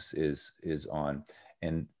focus is on.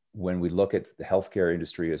 And when we look at the healthcare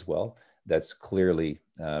industry as well, that's clearly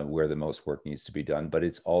where the most work needs to be done, but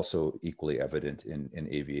it's also equally evident in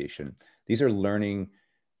aviation. These are learning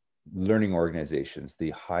organizations,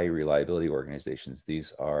 the high reliability organizations.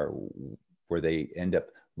 These are where they end up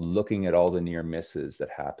looking at all the near misses that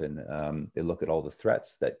happen. They look at all the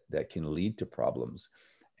threats that can lead to problems,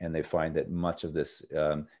 and they find that much of this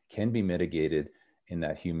can be mitigated in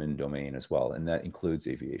that human domain as well, and that includes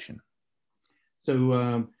aviation.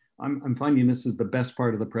 So I'm finding this is the best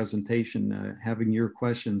part of the presentation, having your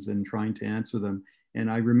questions and trying to answer them. And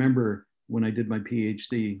I remember when I did my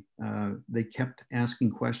PhD, they kept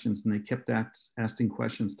asking questions, and they kept asking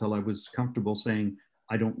questions till I was comfortable saying,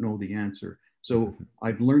 I don't know the answer. So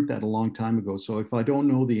I've learned that a long time ago. So if I don't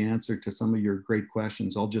know the answer to some of your great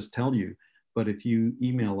questions, I'll just tell you. But if you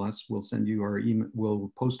email us, we'll send you our email,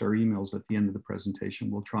 we'll post our emails at the end of the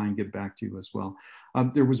presentation. We'll try and get back to you as well.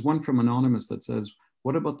 There was one from Anonymous that says,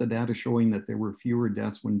 what about the data showing that there were fewer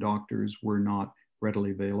deaths when doctors were not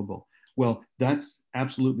readily available? Well, that's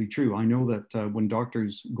absolutely true. I know that when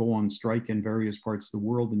doctors go on strike in various parts of the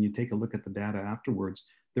world and you take a look at the data afterwards,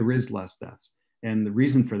 there is less deaths. And the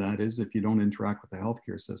reason for that is if you don't interact with the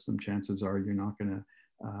healthcare system, chances are you're not going to,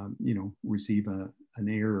 receive an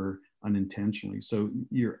error unintentionally. So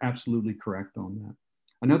you're absolutely correct on that.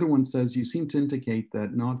 Another one says, you seem to indicate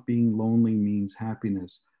that not being lonely means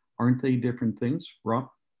happiness. Aren't they different things, Rob?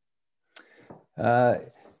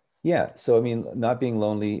 Yeah, so I mean, not being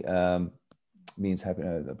lonely means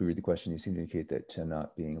happiness. I'll read the question. You seem to indicate that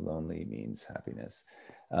not being lonely means happiness.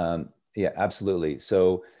 Yeah, absolutely.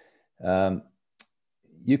 So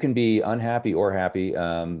you can be unhappy or happy,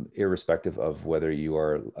 irrespective of whether you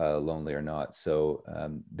are lonely or not. So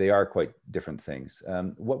they are quite different things.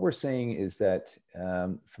 What we're saying is that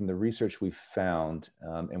from the research we've found,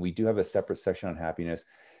 and we do have a separate section on happiness,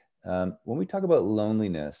 when we talk about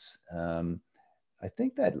loneliness, I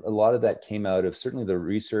think that a lot of that came out of certainly the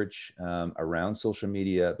research around social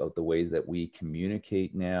media, about the way that we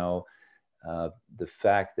communicate now, the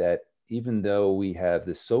fact that even though we have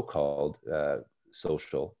this so-called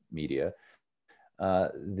social media,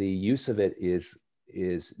 the use of it is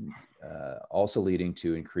also leading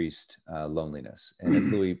to increased loneliness. And as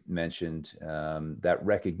Louis mentioned, that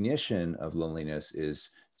recognition of loneliness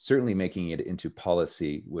is certainly making it into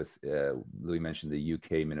policy with, Louis mentioned the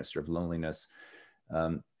UK Minister of Loneliness,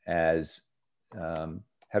 as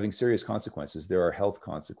having serious consequences. There are health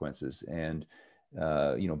consequences, and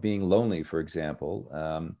being lonely, for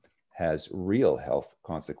example, has real health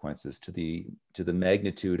consequences to the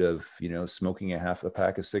magnitude of smoking a half a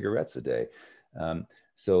pack of cigarettes a day.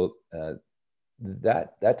 So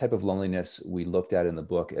that type of loneliness we looked at in the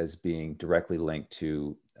book as being directly linked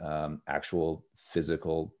to actual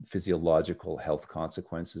physiological health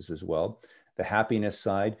consequences as well. The happiness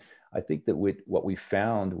side, I think that what we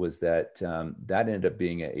found was that that ended up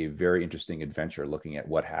being a very interesting adventure, looking at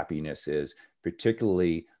what happiness is,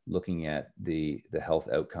 particularly looking at the health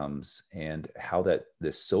outcomes and how that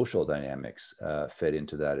the social dynamics fed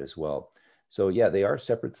into that as well. So yeah, they are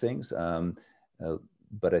separate things,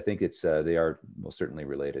 but I think they are most certainly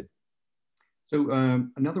related. So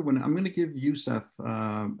another one, I'm going to give Yusuf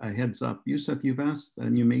a heads up. Yusuf, you've asked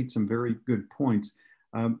and you made some very good points.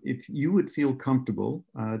 If you would feel comfortable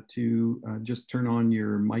to just turn on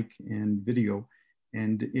your mic and video,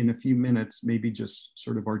 and in a few minutes, maybe just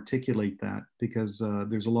sort of articulate that, because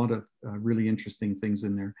there's a lot of really interesting things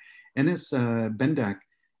in there. Enes Bendak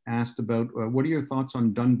asked about what are your thoughts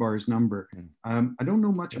on Dunbar's number? I don't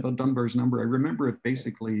know much about Dunbar's number. I remember it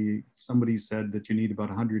basically, somebody said that you need about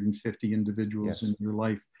 150 individuals in your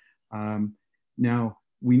life. Now,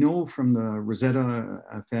 we know from the Rosetta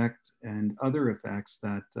effect and other effects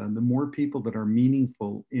that the more people that are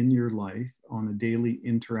meaningful in your life on a daily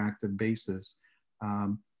interactive basis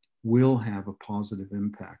will have a positive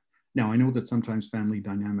impact. Now, I know that sometimes family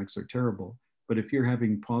dynamics are terrible, but if you're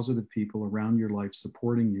having positive people around your life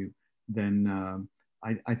supporting you, then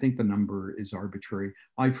I think the number is arbitrary.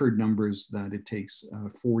 I've heard numbers that it takes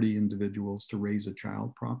 40 individuals to raise a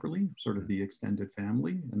child properly, sort of the extended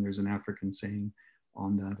family, and there's an African saying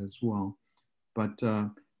on that as well. But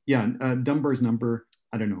yeah, Dunbar's number,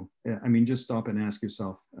 I don't know. I mean, just stop and ask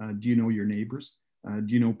yourself, do you know your neighbors?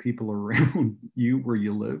 Do you know people around you where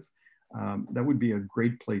you live? That would be a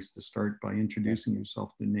great place to start, by introducing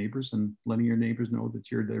yourself to neighbors and letting your neighbors know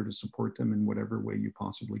that you're there to support them in whatever way you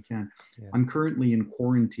possibly can. Yeah. I'm currently in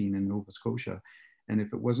quarantine in Nova Scotia. And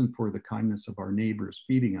if it wasn't for the kindness of our neighbors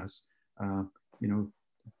feeding us, you know,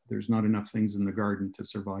 there's not enough things in the garden to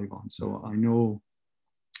survive on. So I know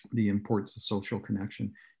the importance of social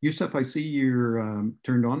connection. Yusuf, I see you're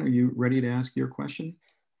turned on. Are you ready to ask your question?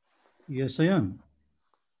 Yes, I am.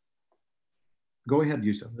 Go ahead,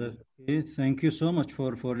 Yusuf. Okay, thank you so much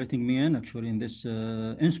for letting me in, actually, in this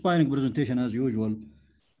inspiring presentation, as usual.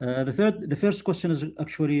 The first question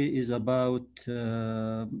is about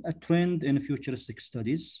a trend in futuristic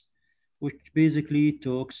studies, which basically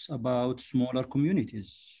talks about smaller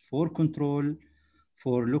communities for control,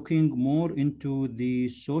 for looking more into the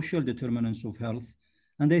social determinants of health.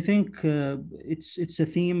 And I think it's a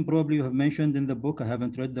theme probably you have mentioned in the book. I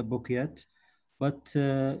haven't read the book yet, but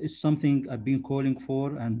it's something I've been calling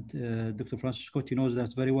for, and Dr. Francis Scotti knows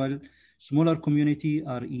that very well. Smaller community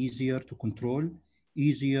are easier to control,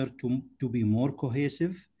 easier to be more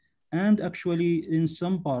cohesive, and actually in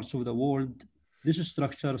some parts of the world, this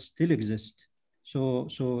structure still exists. So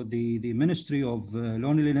the Ministry of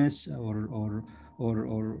Loneliness or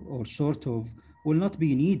sort of will not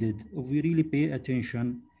be needed if we really pay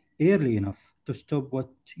attention early enough to stop what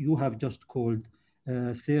you have just called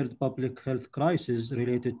third public health crisis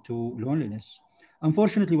related to loneliness.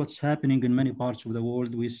 Unfortunately, what's happening in many parts of the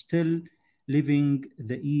world, we're still living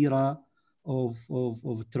the era of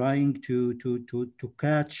trying to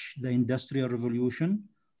catch the Industrial Revolution,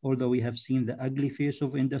 although we have seen the ugly face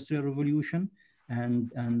of Industrial Revolution.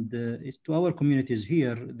 And it's to our communities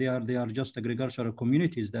here, they are just agricultural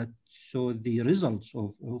communities that saw the results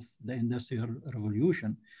of the Industrial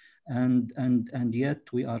Revolution. And yet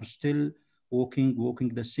we are still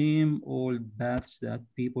walking the same old paths that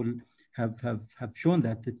people have shown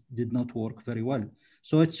that it did not work very well.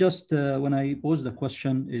 So it's just when I pose the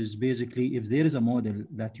question is basically if there is a model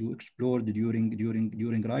that you explored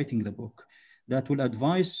during writing the book that will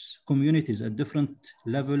advise communities at different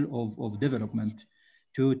level of development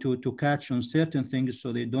to catch on certain things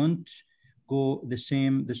so they don't go the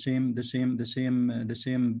same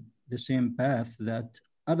path that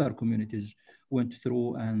other communities went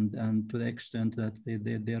through, and to the extent that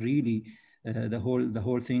they really the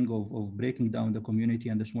whole thing of breaking down the community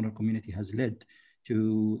and the smaller community has led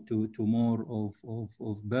to more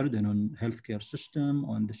of burden on healthcare system,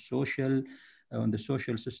 on the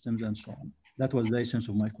social systems, and so on. That was the essence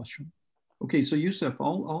of my question. Okay, so Yusuf,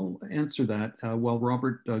 I'll answer that while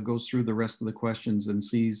Robert goes through the rest of the questions and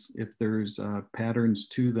sees if there's patterns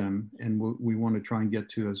to them, and we want to try and get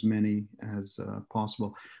to as many as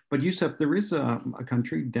possible. But Yusuf, there is a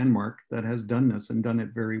country, Denmark, that has done this and done it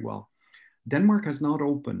very well. Denmark has not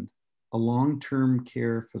opened a long-term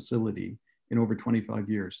care facility in over 25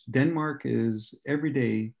 years. Denmark is every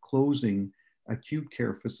day closing acute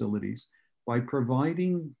care facilities by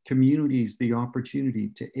providing communities the opportunity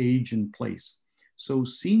to age in place. So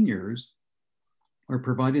seniors are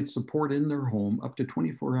provided support in their home up to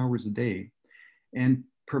 24 hours a day and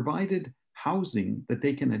provided housing that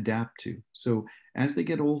they can adapt to. So as they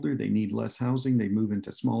get older, they need less housing, they move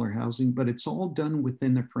into smaller housing, but it's all done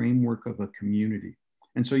within the framework of a community.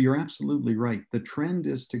 And so you're absolutely right. The trend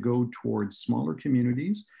is to go towards smaller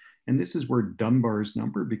communities. And this is where Dunbar's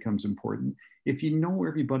number becomes important. If you know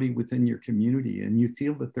everybody within your community and you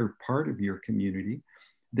feel that they're part of your community,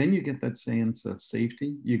 then you get that sense of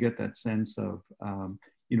safety. You get that sense of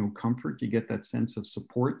comfort. You get that sense of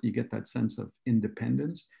support. You get that sense of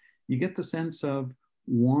independence. You get the sense of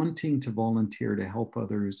wanting to volunteer to help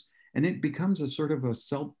others. And it becomes a sort of a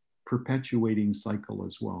self-perpetuating cycle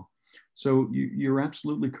as well. So you're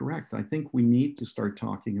absolutely correct. I think we need to start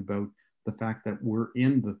talking about the fact that we're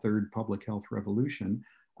in the third public health revolution.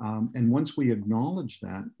 And once we acknowledge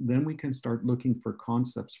that, then we can start looking for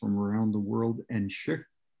concepts from around the world and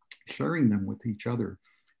sharing them with each other,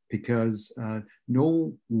 because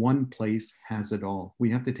no one place has it all.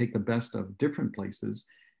 We have to take the best of different places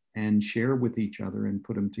and share with each other and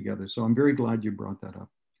put them together. So I'm very glad you brought that up.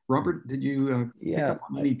 Robert, did you pick up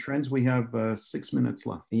on any trends? We have 6 minutes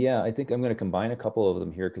left. Yeah, I think I'm going to combine a couple of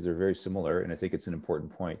them here because they're very similar, and I think it's an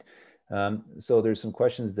important point. So there's some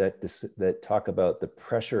questions that talk about the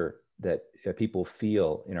pressure that people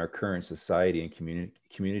feel in our current society and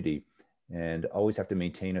community, and always have to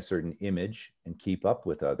maintain a certain image and keep up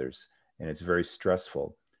with others. And it's very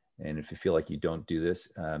stressful. And if you feel like you don't do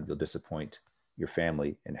this, you'll disappoint your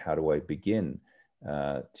family. And how do I begin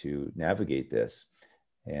to navigate this?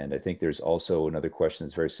 And I think there's also another question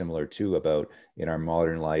that's very similar too about in our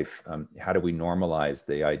modern life, how do we normalize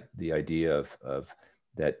the idea of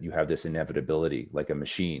that you have this inevitability like a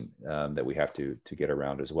machine that we have to get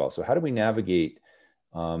around as well. So how do we navigate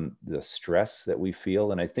the stress that we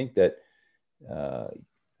feel? And I think that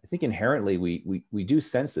I think inherently we do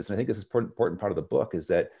sense this, and I think this is an important part of the book is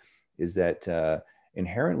that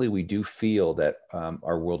inherently we do feel that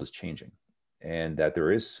our world is changing, and that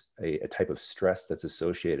there is a type of stress that's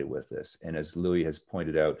associated with this. And as Louis has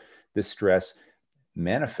pointed out, this stress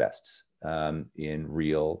manifests in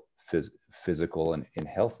real physical and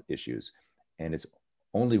health issues. And it's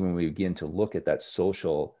only when we begin to look at that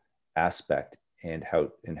social aspect and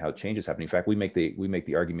how change is happening. In fact, we make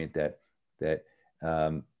the argument that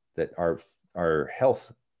our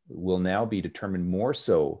health will now be determined more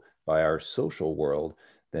so by our social world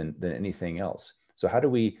than anything else. So how do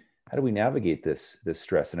we navigate this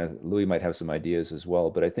stress? And Louis might have some ideas as well,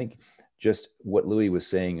 but I think just what Louis was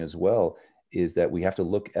saying as well is that we have to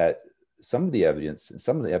look at some of the evidence and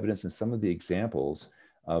some of the examples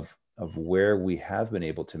of where we have been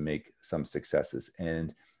able to make some successes.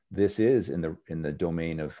 And this is in the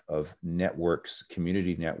domain of networks,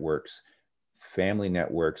 community networks, family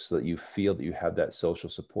networks, so that you feel that you have that social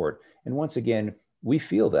support. And once again, we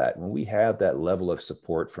feel that when we have that level of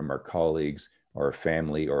support from our colleagues, or our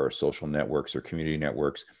family, or our social networks or community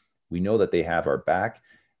networks, we know that they have our back.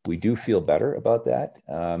 We do feel better about that.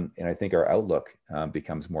 And I think our outlook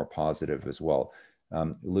becomes more positive as well.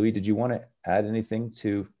 Louis, did you want to add anything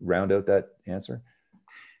to round out that answer?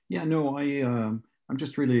 Yeah, no, I'm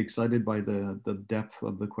just really excited by the depth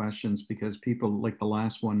of the questions, because people, like the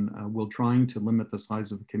last one, will trying to limit the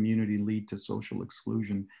size of a community lead to social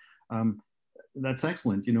exclusion. That's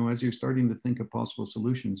excellent. You know, as you're starting to think of possible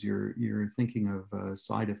solutions, you're thinking of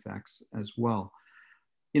side effects as well.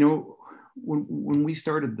 You know, when we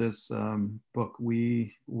started this book,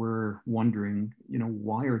 we were wondering, you know,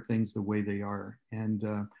 why are things the way they are? And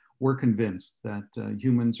we're convinced that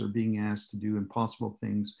humans are being asked to do impossible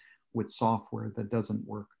things with software that doesn't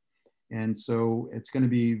work. And so it's going to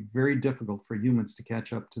be very difficult for humans to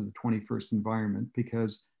catch up to the 21st environment,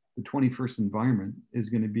 because the 21st environment is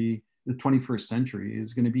going to be, the 21st century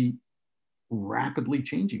is going to be rapidly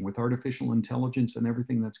changing with artificial intelligence and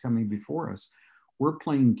everything that's coming before us. We're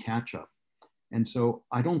playing catch up. And so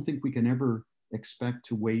I don't think we can ever expect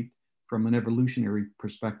to wait from an evolutionary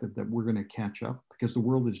perspective that we're going to catch up, because the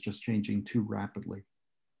world is just changing too rapidly.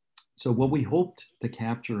 So what we hoped to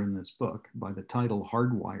capture in this book by the title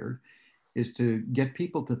Hardwired is to get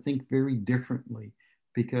people to think very differently,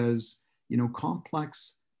 because, you know,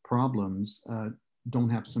 complex problems don't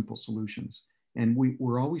have simple solutions. And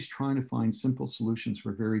we're always trying to find simple solutions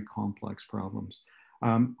for very complex problems.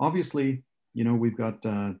 Obviously, you know, we've got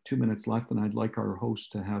 2 minutes left, and I'd like our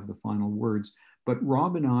host to have the final words. But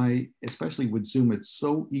Rob and I, especially with Zoom, it's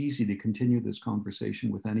so easy to continue this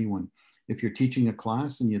conversation with anyone. If you're teaching a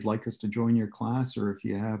class and you'd like us to join your class, or if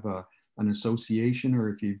you have an association, or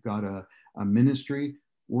if you've got a ministry,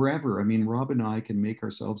 wherever, I mean, Rob and I can make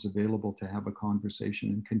ourselves available to have a conversation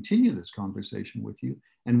and continue this conversation with you.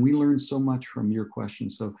 And we learn so much from your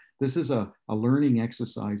questions. So this is a learning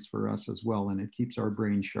exercise for us as well, and it keeps our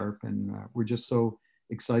brain sharp. And we're just so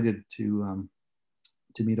excited to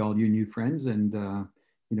meet all you new friends, and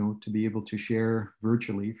you know, to be able to share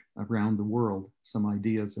virtually around the world some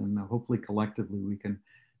ideas, and hopefully collectively we can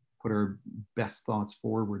put our best thoughts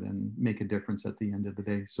forward and make a difference at the end of the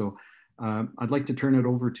day. So I'd like to turn it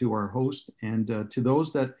over to our host, and to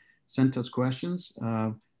those that sent us questions,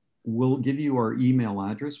 we'll give you our email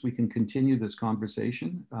address. We can continue this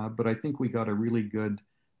conversation, but I think we got a really good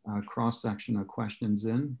cross-section of questions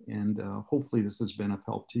in, and hopefully this has been of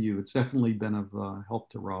help to you. It's definitely been of help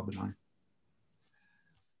to Rob and I.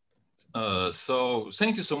 So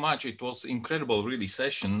thank you so much. It was incredible, really,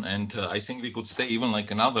 session, and I think we could stay even like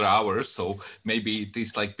another hour. So maybe it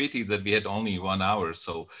is like pity that we had only 1 hour.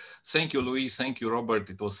 So thank you, Louis. Thank you, Robert.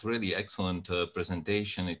 It was really excellent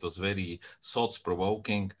presentation. It was very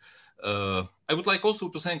thought-provoking. I would like also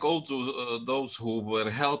to thank all those who were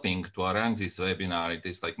helping to arrange this webinar. It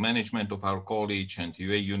is like management of our college and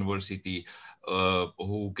UA University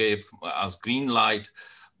who gave us green light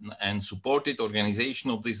and supported organization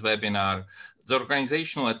of this webinar. The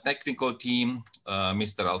organizational and technical team,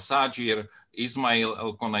 Mr. Al-Sajir, Ismail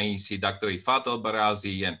El-Konaisi, Dr. Ifat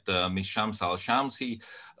El-Barazi, and Ms. Shams Al-Shamsi.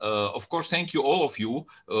 Of course, thank you all of you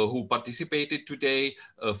who participated today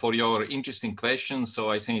for your interesting questions. So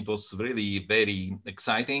I think it was really very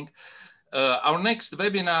exciting. Our next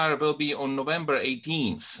webinar will be on November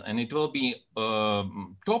 18th, and it will be,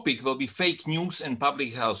 topic will be fake news and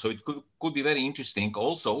public health. So it could be very interesting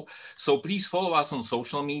also. So please follow us on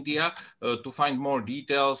social media to find more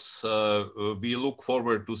details. We look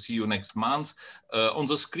forward to see you next month. On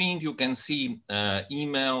the screen, you can see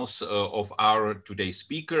emails of our today's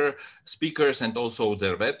speakers and also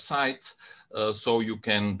their website. So you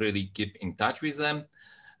can really keep in touch with them.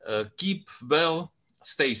 Keep well.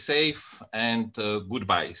 Stay safe, and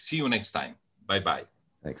goodbye. See you next time. Bye-bye.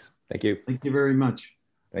 Thanks. Thank you. Thank you very much.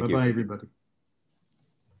 Thank you. Bye-bye, everybody.